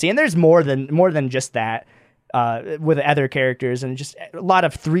interesting to see. And there's more than just that with other characters, and just a lot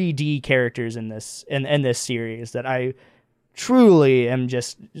of 3D characters in this series that I truly am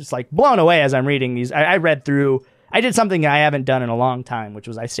just like blown away as I'm reading these. I read through. I did something I haven't done in a long time, which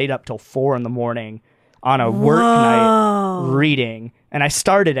was I stayed up till 4 a.m. on a work night reading, and I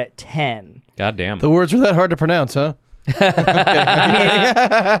started at 10. God damn. The words were that hard to pronounce, huh?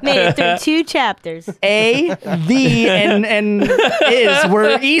 Made it through 2 chapters. A, the, and is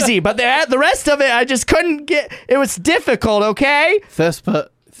were easy, but the rest of it I just couldn't get. It was difficult. Okay. Thespian.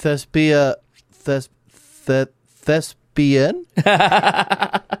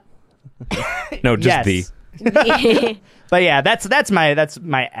 No, just the. But yeah, that's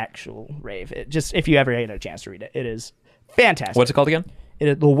my actual rave. It just, if you ever get a chance to read it, it is fantastic. What's it called again? It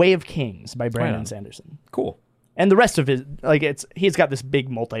is The Way of Kings by Brandon Right on. Sanderson. Cool. And the rest of his, like, he's got this big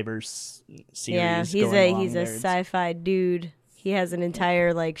multiverse series. Yeah, he's a sci-fi dude. He has an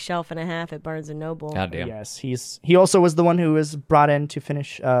entire like shelf and a half at Barnes and Noble. God damn. Yes, he also was the one who was brought in to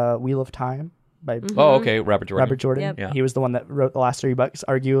finish Wheel of Time by Oh, okay. Robert Jordan. Robert Jordan. Yep. Yeah. He was the one that wrote the last 3 books,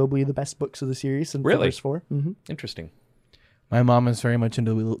 arguably the best books of the series. And Really? The first 4. Mm-hmm. Interesting. My mom is very much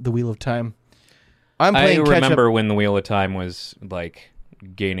into the Wheel of Time. I'm I playing catch remember up. when the Wheel of Time was like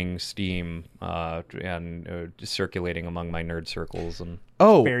gaining steam and circulating among my nerd circles, and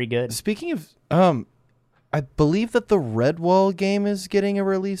Oh, Very good. Speaking of, I believe that the Redwall game is getting a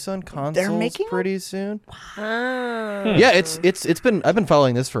release on consoles making pretty soon. Oh. Yeah, it's been I've been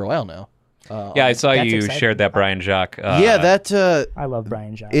following this for a while now. yeah, I saw that's you exciting. shared that Brian Jacques. Yeah, that I love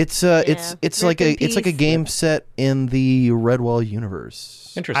Brian Jones. it's Rip like in it's like a peace. game set in the Redwall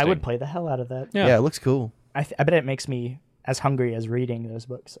universe. interesting. I would play the hell out of that. Yeah. It looks cool. I bet it makes me as hungry as reading those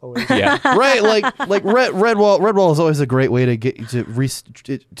books always. Yeah. Right, like Redwall is always a great way to get you to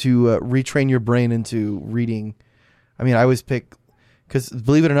retrain your brain into reading. I mean, I always pick, because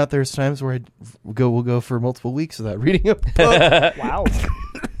believe it or not, there's times where we'll go for multiple weeks without reading a book. Wow.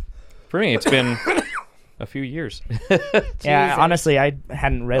 For me, it's been a few years. Yeah, honestly, I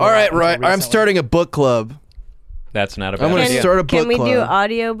hadn't read. All it right, until right. I'm recently. starting a book club. That's not a bad I'm going to idea. start a book Can we club. do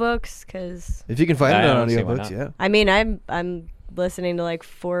audiobooks? Because If you can find it I on don't see why audiobooks, not. yeah. I mean, I'm listening to like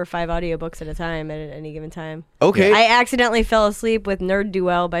 4 or 5 audiobooks at a time at any given time. Okay. I accidentally fell asleep with Nerd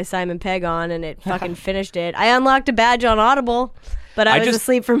Duel by Simon Pegg on, and it fucking finished it. I unlocked a badge on Audible, but I was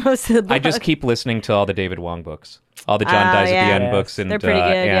asleep for most of the book. I just keep listening to all the David Wong books, all the John Dies at yeah. the End Yes. books, and They're pretty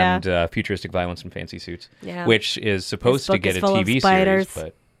good, and Futuristic Violence and Fancy Suits, Yeah. which is supposed to book get is a full of TV spiders.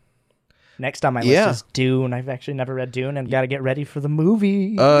 series, but Next on my Yeah. list is Dune. I've actually never read Dune and got to get ready for the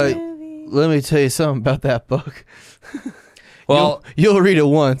movie. Let me tell you something about that book. well, You'll read it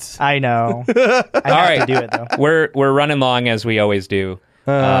once. I know. I have right. to do it though. we're running long as we always do.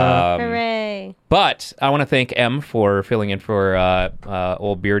 Hooray. But I want to thank M for filling in for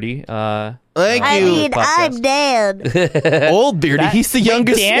old Beardy. Thank I you. mean, podcast. I'm dead. Old Beardy. He's the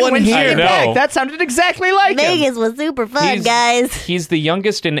youngest Dan, one when she here. came know. back, that sounded exactly like him. Vegas was super fun, guys. He's the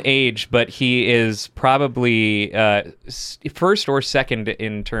youngest in age, but he is probably first or second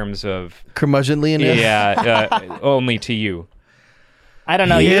in terms of Curmudgeonly enough. only to you. I don't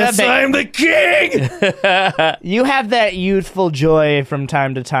know. Yes, I'm the king. You have that youthful joy from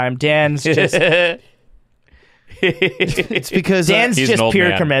time to time. Dan's just It's because Dan's He's an just old pure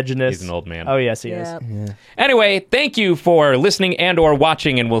man. curmudgeonness. He's an old man. Oh yes, he Yeah. is. Anyway, thank you for listening and or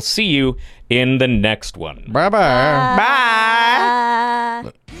watching, and we'll see you in the next one. bye bye.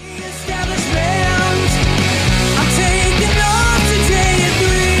 Bye.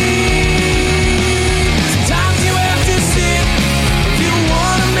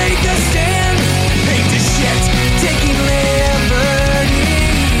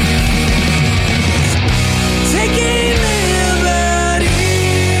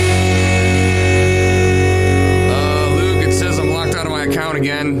 Luke, it says I'm locked out of my account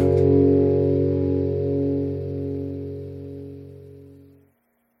again.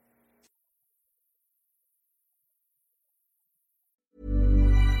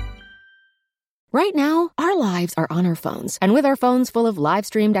 Right now, our lives are on our phones. And with our phones full of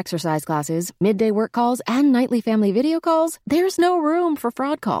live-streamed exercise classes, midday work calls, and nightly family video calls, there's no room for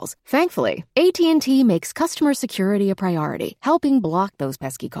fraud calls. Thankfully, AT&T makes customer security a priority, helping block those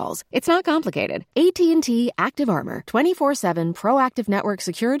pesky calls. It's not complicated. AT&T Active Armor, 24/7 proactive network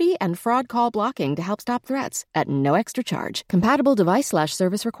security and fraud call blocking to help stop threats at no extra charge. Compatible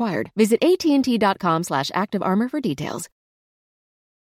device/service required. Visit AT&T.com/activearmor for details.